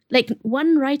 So like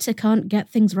one writer can't get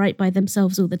things right by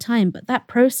themselves all the time, but that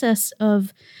process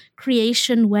of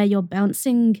creation where you're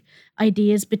bouncing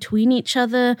ideas between each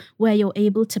other, where you're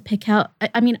able to pick out,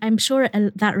 I mean, I'm sure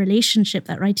that relationship,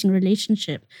 that writing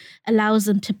relationship allows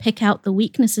them to pick out the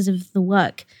weaknesses of the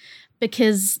work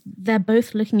because they're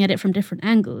both looking at it from different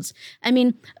angles. I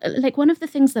mean, like one of the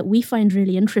things that we find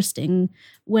really interesting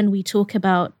when we talk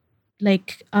about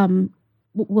like,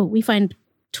 we find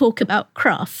talk about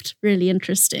craft really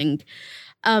interesting,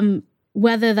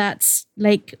 whether that's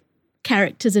like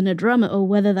characters in a drama or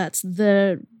whether that's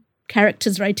the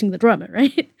characters writing the drama,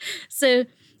 right? So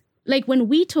like when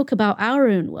we talk about our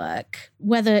own work,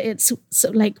 whether it's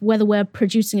whether we're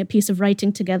producing a piece of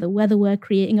writing together, whether we're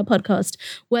creating a podcast,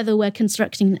 whether we're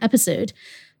constructing an episode,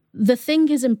 the thing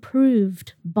is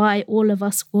improved by all of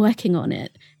us working on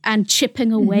it and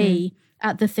chipping away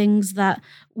at the things that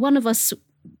one of us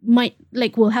might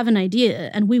will have an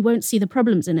idea and we won't see the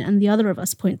problems in it and the other of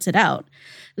us points it out.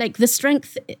 Like the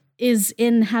strength is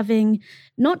in having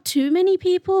not too many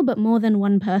people, but more than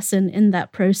one person in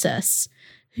that process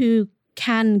who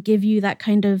can give you that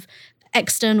kind of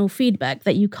external feedback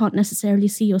that you can't necessarily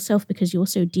see yourself because you're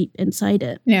so deep inside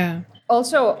it. Yeah.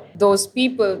 Also, those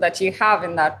people that you have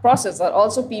in that process are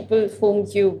also people whom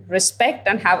you respect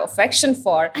and have affection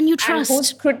for. And you trust. And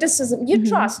whose criticism you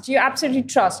trust. You absolutely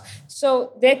trust.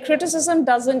 So their criticism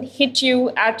doesn't hit you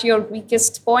at your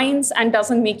weakest points and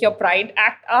doesn't make your pride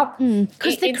act up.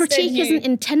 Because the critique isn't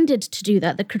intended to do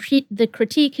that. The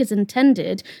critique is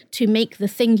intended to make the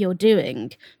thing you're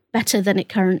doing better than it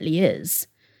currently is.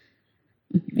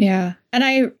 Yeah. And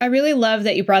I really love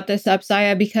that you brought this up,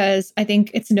 Saya, because I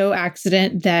think it's no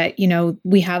accident that,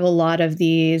 we have a lot of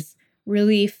these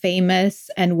really famous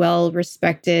and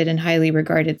well-respected and highly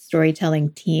regarded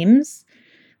storytelling teams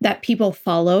that people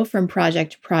follow from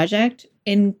project to project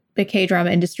in the K-drama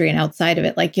industry and outside of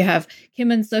it. Like you have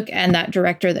Kim Un-suk and that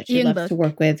director that she loves to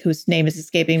work with, whose name is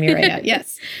escaping me right now.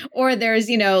 Yes. Or there's,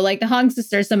 like the Hong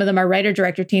sisters, some of them are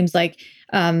writer-director teams like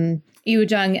Yoo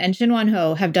Jung and Shin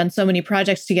Won-ho have done so many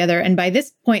projects together. And by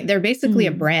this point, they're basically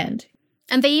a brand.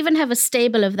 And they even have a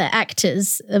stable of their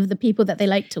actors, of the people that they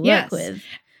like to work with.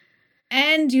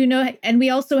 And, and we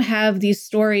also have these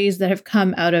stories that have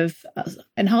come out of,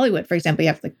 in Hollywood, for example, you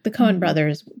have the Coen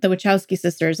brothers, the Wachowski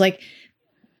sisters, like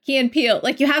Key and Peele.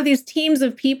 Like you have these teams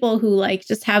of people who like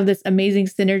just have this amazing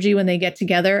synergy when they get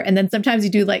together. And then sometimes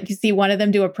you see one of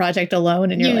them do a project alone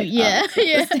and you're like, yeah.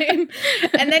 The same.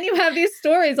 And then you have these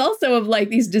stories also of like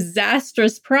these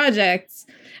disastrous projects.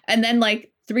 And then like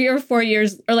 3 or 4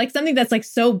 years, or like something that's like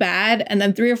so bad, and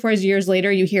then 3 or 4 years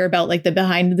later you hear about like the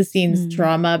behind the scenes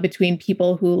drama between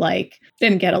people who like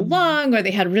didn't get along, or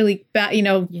they had really bad,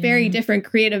 very different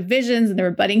creative visions, and they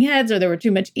were butting heads, or there were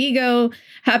too much ego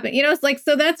happen. It's like,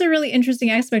 so that's a really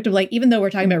interesting aspect of like, even though we're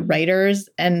talking about writers,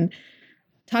 and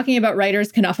talking about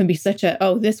writers can often be such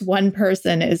this one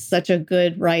person is such a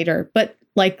good writer, but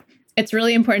like it's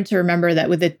really important to remember that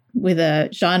with a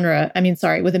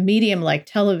medium like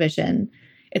television,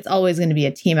 it's always going to be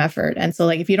a team effort. And so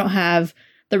like, if you don't have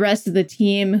the rest of the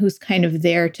team who's kind of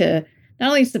there to not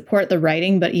only support the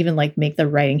writing, but even like make the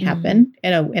writing happen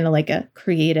in a like a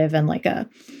creative and like a,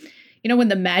 when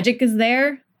the magic is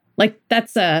there, like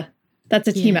that's a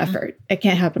team effort. It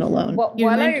can't happen alone. Well,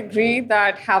 while I agree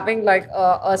that having like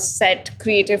a set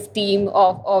creative team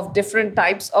of different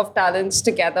types of talents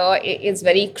together is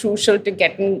very crucial to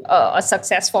getting a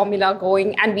success formula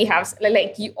going. And we have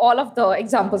all of the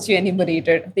examples you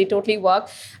enumerated, they totally work.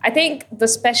 I think the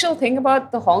special thing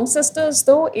about the Hong sisters,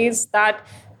 though, is that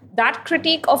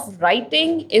critique of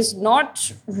writing is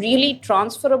not really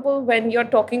transferable when you're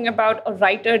talking about a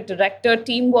writer-director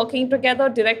team working together.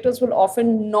 Directors will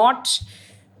often not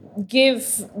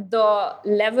give the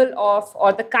level of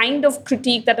or the kind of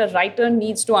critique that a writer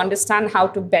needs to understand how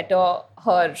to better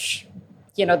her,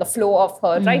 the flow of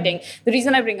her writing. The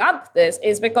reason I bring up this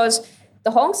is because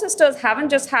the Hong sisters haven't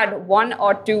just had 1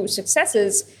 or 2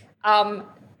 successes.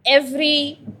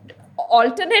 Every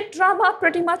alternate drama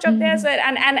pretty much of theirs,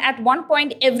 and at one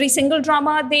point every single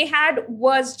drama they had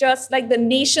was just like the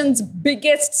nation's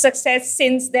biggest success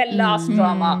since their last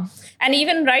drama. And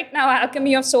even right now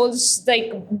Alchemy of Souls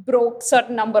like broke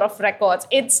certain number of records.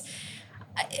 It's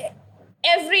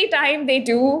every time they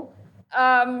do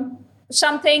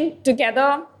something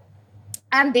together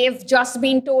and they've just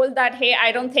been told that, hey,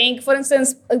 I don't think, for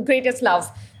instance, Greatest Love,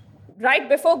 right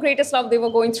before Greatest Love, they were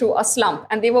going through a slump,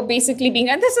 and they were basically being,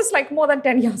 and this is like more than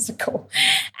 10 years ago,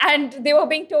 and they were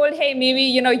being told, hey, maybe,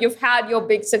 you've had your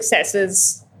big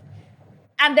successes.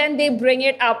 And then they bring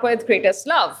it up with Greatest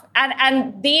Love.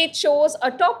 And they chose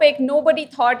a topic nobody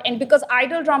thought, and because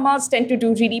idol dramas tend to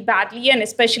do really badly, and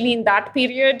especially in that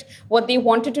period, what they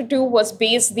wanted to do was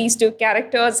base these 2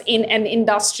 characters in an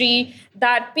industry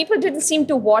that people didn't seem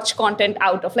to watch content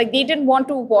out of. Like, they didn't want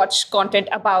to watch content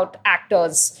about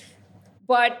actors.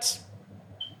 But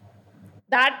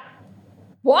that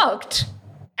worked,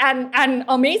 and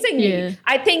amazingly. Yeah.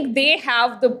 I think they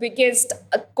have the biggest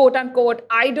quote-unquote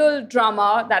idol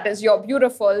drama, that is You're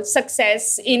Beautiful,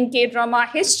 success in K-drama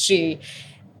history.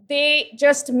 They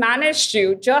just managed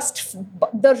to,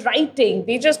 the writing,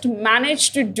 they just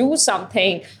managed to do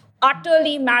something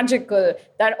utterly magical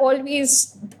that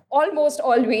almost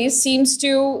always seems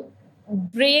to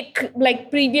break like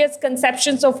previous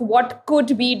conceptions of what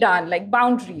could be done, like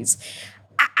boundaries.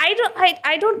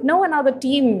 I don't know another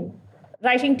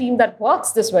writing team that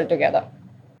works this well together.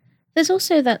 There's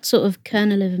also that sort of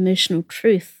kernel of emotional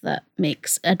truth that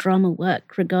makes a drama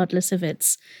work, regardless of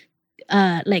its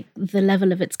like the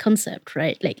level of its concept,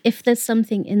 right? Like if there's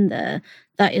something in there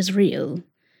that is real,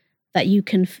 that you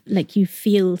can you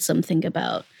feel something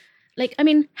about, like, I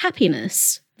mean,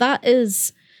 happiness, that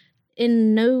is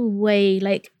in no way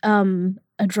like a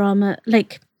drama,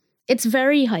 like it's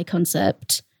very high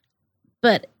concept,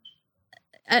 but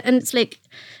and it's like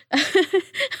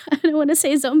I don't want to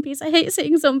say zombies. I hate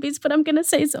saying zombies, but I'm gonna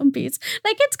say zombies.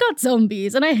 Like, it's got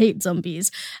zombies, and I hate zombies.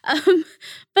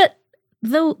 But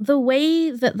the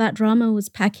way that drama was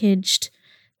packaged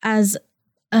as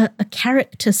a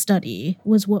character study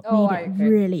was what made it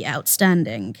really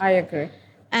outstanding. I agree,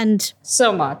 and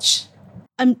so much.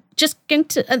 I'm just going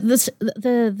to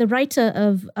the writer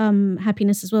of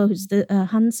Happiness as well, who's the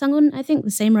Han Sang-un, I think,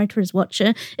 the same writer as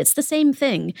Watcher. It's the same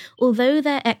thing. Although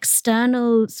their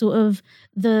external sort of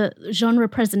the genre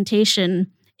presentation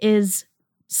is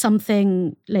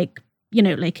something like, you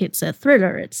know, like it's a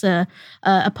thriller, it's a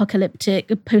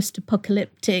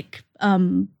post-apocalyptic.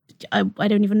 I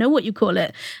don't even know what you call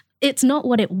it. It's not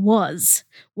what it was.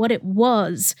 What it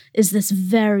was is this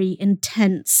very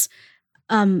intense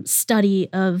study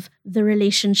of the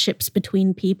relationships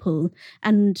between people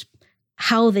and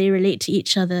how they relate to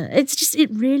each other. It's just, it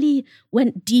really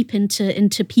went deep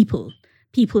into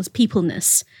people's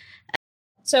peopleness.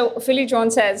 So Philly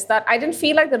Jones says that I didn't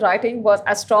feel like the writing was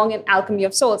as strong in Alchemy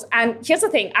of Souls. And here's the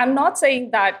thing, I'm not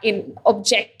saying that in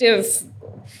objective,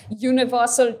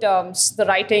 universal terms, the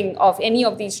writing of any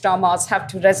of these dramas have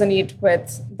to resonate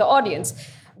with the audience.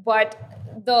 But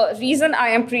the reason I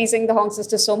am praising the Hong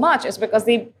sisters so much is because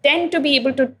they tend to be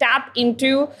able to tap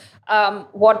into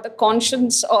what the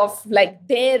conscience of like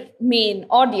their main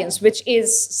audience, which is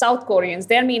South Koreans,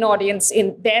 their main audience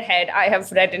in their head, I have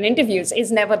read in interviews,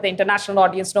 is never the international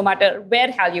audience, no matter where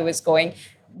Hallyu is going.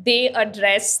 They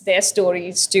address their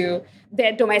stories to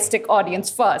their domestic audience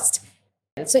first.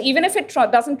 So even if it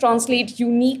doesn't translate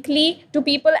uniquely to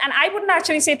people, and I wouldn't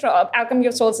actually say Alchemy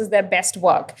of Souls is their best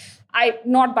work.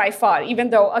 Not by far, even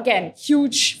though, again,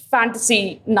 huge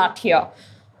fantasy nut here.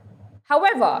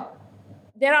 However,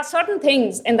 there are certain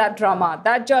things in that drama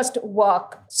that just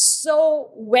work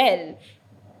so well.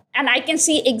 And I can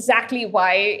see exactly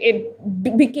why it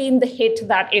became the hit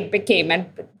that it became. And,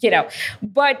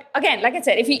 but again, like I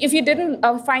said, if you didn't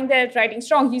find their writing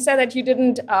strong, he said that you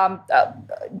didn't,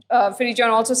 Philly John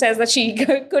also says that she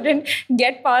couldn't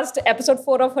get past episode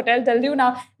 4 of Hotel Del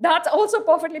Luna. That's also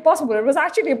perfectly possible. It was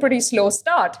actually a pretty slow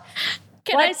start.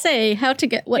 Can I say how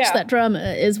to watch that drama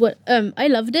is what I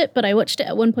loved it, but I watched it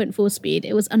at 1.4 speed.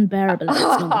 It was unbearable at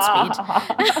its normal speed.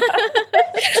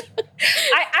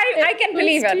 I can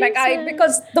believe it.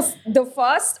 Because the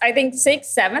first, I think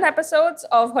 6-7 episodes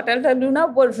of Hotel Del Luna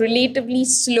were relatively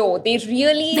slow. They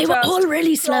were all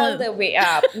really slow. The way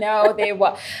up. No, they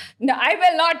were. No, I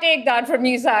will not take that from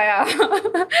you, Saya.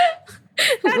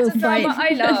 That's a drama I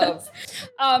love.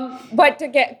 But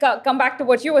to come back to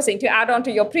what you were saying, to add on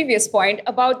to your previous point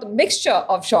about the mixture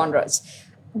of genres,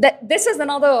 this is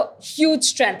another huge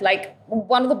strength. Like,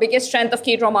 one of the biggest strengths of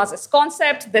K-dramas is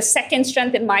concept. The second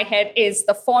strength in my head is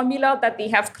the formula that they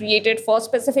have created for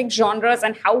specific genres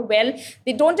and how well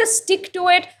they don't just stick to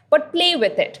it, but play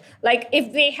with it. Like,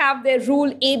 if they have their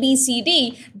rule A, B, C,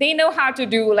 D, they know how to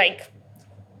do like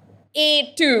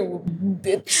A to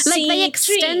C3.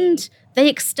 Like they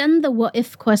extend the what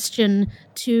if question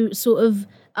to sort of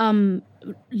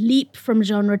leap from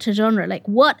genre to genre. Like,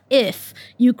 what if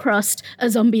you crossed a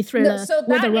zombie thriller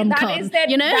with a rom-com? That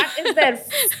is their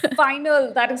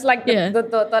final. That is like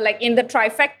the like in the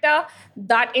trifecta.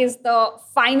 That is the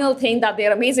final thing that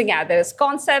they're amazing at. There is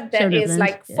concept. There is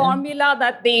like formula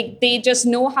that they just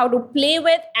know how to play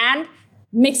with, and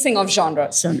mixing of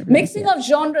genres. Mixing of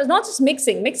genres, not just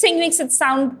mixing. Mixing makes it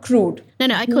sound crude. No,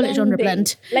 I call it genre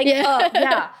blend. Like,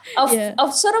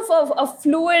 of sort of a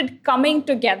fluid coming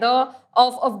together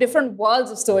of different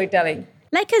worlds of storytelling.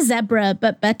 Like a zebra,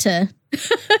 but better.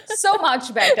 So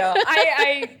much better.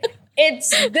 It's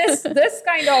this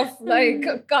kind of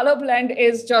like color blend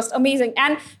is just amazing.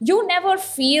 And you never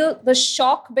feel the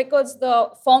shock because the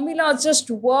formulas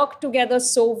just work together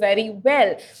so very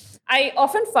well. I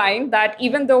often find that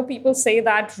even though people say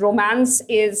that romance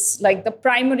is like the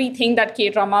primary thing that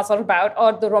K-dramas are about,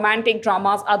 or the romantic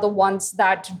dramas are the ones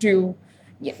that do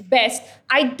best,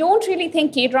 I don't really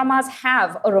think K-dramas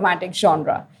have a romantic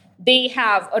genre. They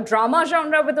have a drama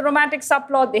genre with a romantic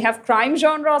subplot. They have crime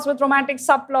genres with romantic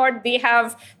subplot. They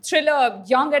have thriller,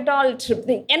 young adult,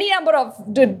 any number of...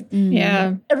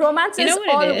 Romance is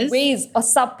always a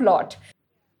subplot.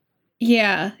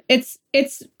 Yeah, it's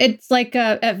like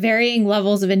at varying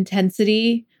levels of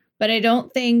intensity, but I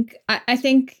don't think, I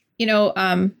think,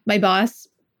 my boss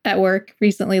at work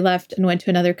recently left and went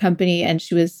to another company, and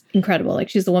she was incredible. Like,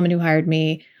 she's the woman who hired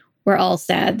me. We're all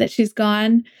sad that she's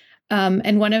gone.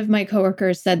 And one of my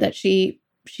coworkers said that she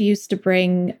used to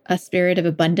bring a spirit of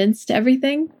abundance to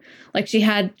everything. Like, she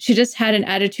just had an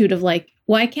attitude of like,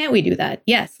 why can't we do that?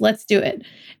 Yes, let's do it.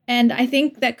 And I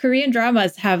think that Korean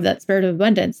dramas have that spirit of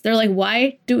abundance. They're like,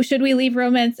 should we leave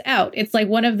romance out? It's like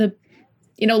one of the,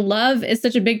 love is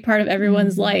such a big part of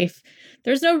everyone's life.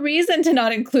 There's no reason to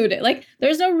not include it. Like,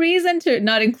 there's no reason to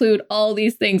not include all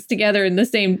these things together in the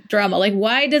same drama. Like,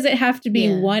 why does it have to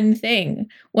be one thing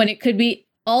when it could be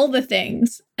all the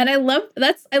things? And I love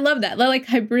that. Like,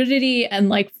 hybridity and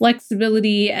like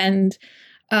flexibility and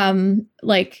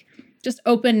like just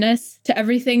openness to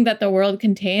everything that the world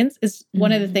contains is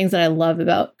one of the things that I love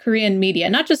about Korean media.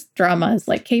 Not just dramas,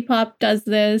 like K-pop does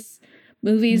this,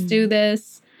 movies do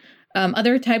this,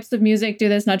 other types of music do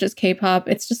this, not just K-pop.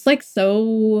 It's just like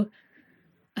so,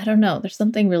 I don't know, there's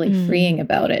something really freeing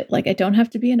about it. Like, I don't have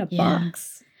to be in a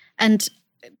box. And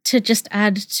to just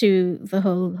add to the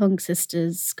whole Hong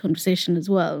sisters conversation as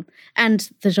well,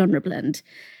 and the genre blend,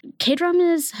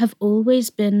 K-dramas have always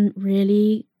been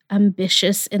really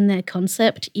ambitious in their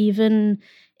concept, even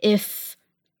if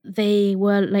they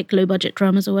were like low budget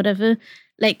dramas or whatever.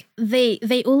 Like,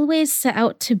 they always set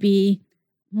out to be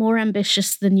more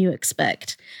ambitious than you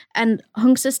expect. And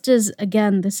Hung Sisters,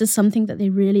 again, this is something that they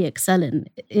really excel in,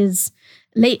 is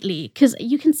lately, because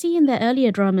you can see in their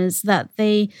earlier dramas that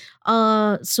they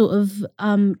are sort of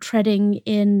treading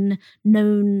in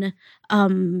known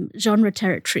genre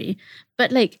territory.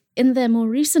 But like in their more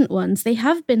recent ones, they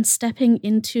have been stepping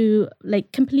into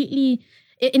like completely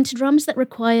into dramas that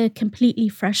require completely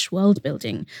fresh world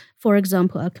building. For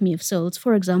example, Alchemy of Souls.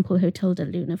 For example, Hotel de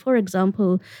Luna. For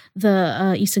example,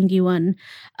 the Isungi one.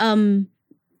 I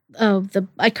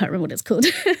can't remember what it's called.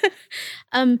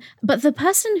 But the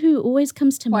person who always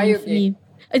comes to mind for me,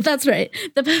 that's right.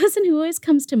 The person who always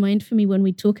comes to mind for me when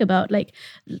we talk about like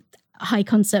high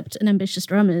concept and ambitious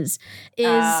dramas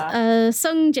is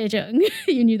Song Jae-jung.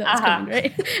 You knew that was coming,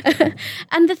 right?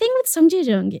 And the thing with Song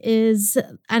Jae-jung is,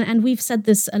 and we've said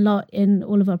this a lot in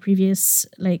all of our previous,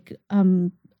 like,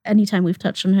 anytime we've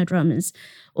touched on her dramas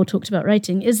or talked about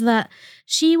writing, is that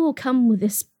she will come with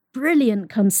this brilliant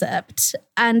concept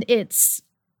and it's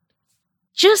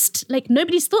just like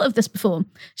nobody's thought of this before.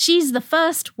 She's the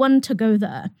first one to go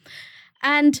there.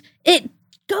 And it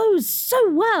goes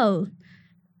so well.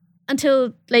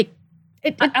 Until like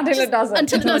until it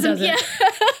doesn't. Yeah.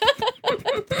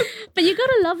 But you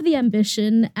gotta love the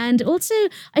ambition. And also,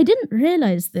 I didn't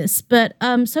realize this, but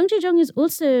Song Jae-jung is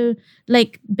also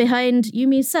like behind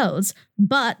Yumi Cells,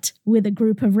 but with a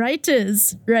group of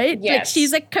writers, right? Yes. Like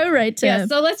she's a co-writer. Yeah,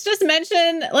 so let's just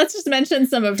mention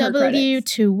some of her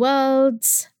credits. Two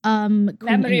Worlds,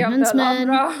 Memory of the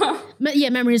Alhambra.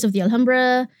 Memories of the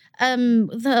Alhambra.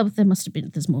 There must have been.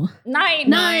 There's more. Nine.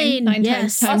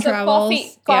 Yes. Time also,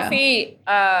 travels. Coffee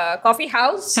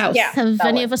House. Yeah. Have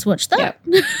any of us watched that?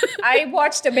 Yeah. I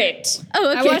watched a bit.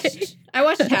 Oh, okay. I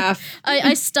watched half.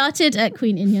 I started at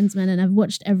Queen Inyan's Men and I've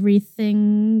watched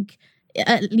everything.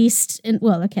 At least I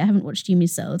haven't watched Yumi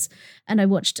Cells, and I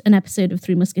watched an episode of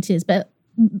Three Musketeers, but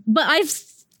I've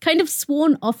kind of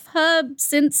sworn off her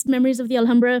since Memories of the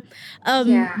Alhambra.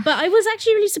 But I was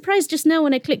actually really surprised just now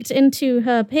when I clicked into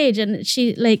her page and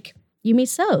she like Yumi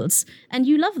Cells, and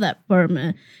you love that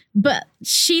Burma. But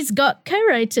she's got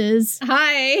co-writers.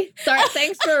 Hi. Sorry,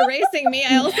 thanks for erasing me.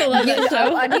 I also love that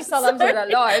show. Anisa loves it a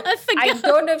lot. I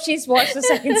don't know if she's watched the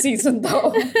second season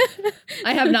though.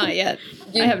 I have not yet.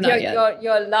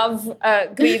 Your love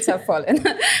grades have fallen.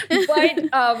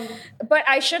 But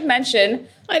I should mention,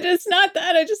 it's not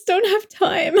that. I just don't have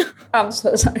time. I'm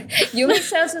so sorry. Yumi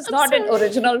Cells is not an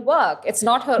original work. It's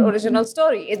not her original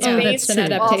story. It's based an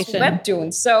adaptation. off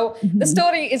webtoons. So the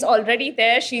story is already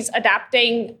there. She's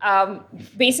adapting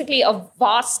basically a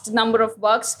vast number of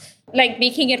works, like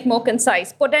making it more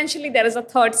concise. Potentially there is a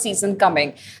third season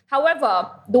coming. However,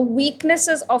 the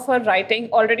weaknesses of her writing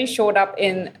already showed up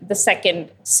in the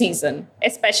second season,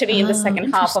 especially in the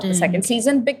second half of the second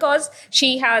season, because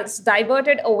she has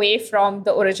diverted away from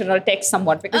the original text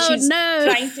somewhat, because she's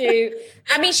trying to,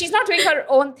 she's not doing her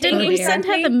own thing. Didn't we send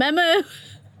her the memo?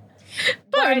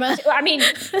 But,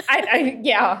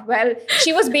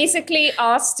 she was basically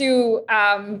asked to,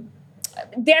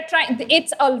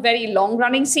 it's a very long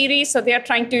running series, so they're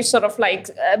trying to sort of like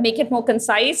make it more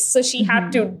concise. So she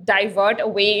had to divert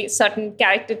away certain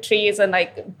character trees and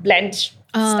like blend stuff.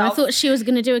 I thought she was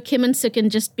going to do a Kim and Suk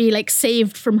and just be like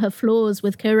saved from her flaws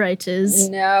with co-writers.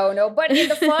 No. But in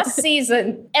the first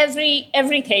season,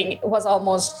 everything was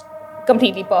almost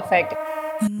completely perfect.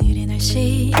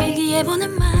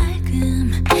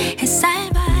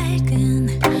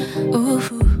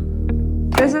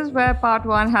 This is where part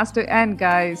 1 has to end,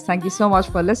 guys. Thank you so much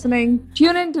for listening.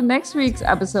 Tune in to next week's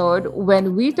episode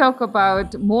when we talk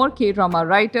about more K-drama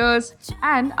writers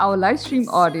and our live stream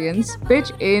audience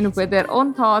pitch in with their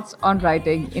own thoughts on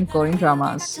writing in Korean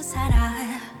dramas.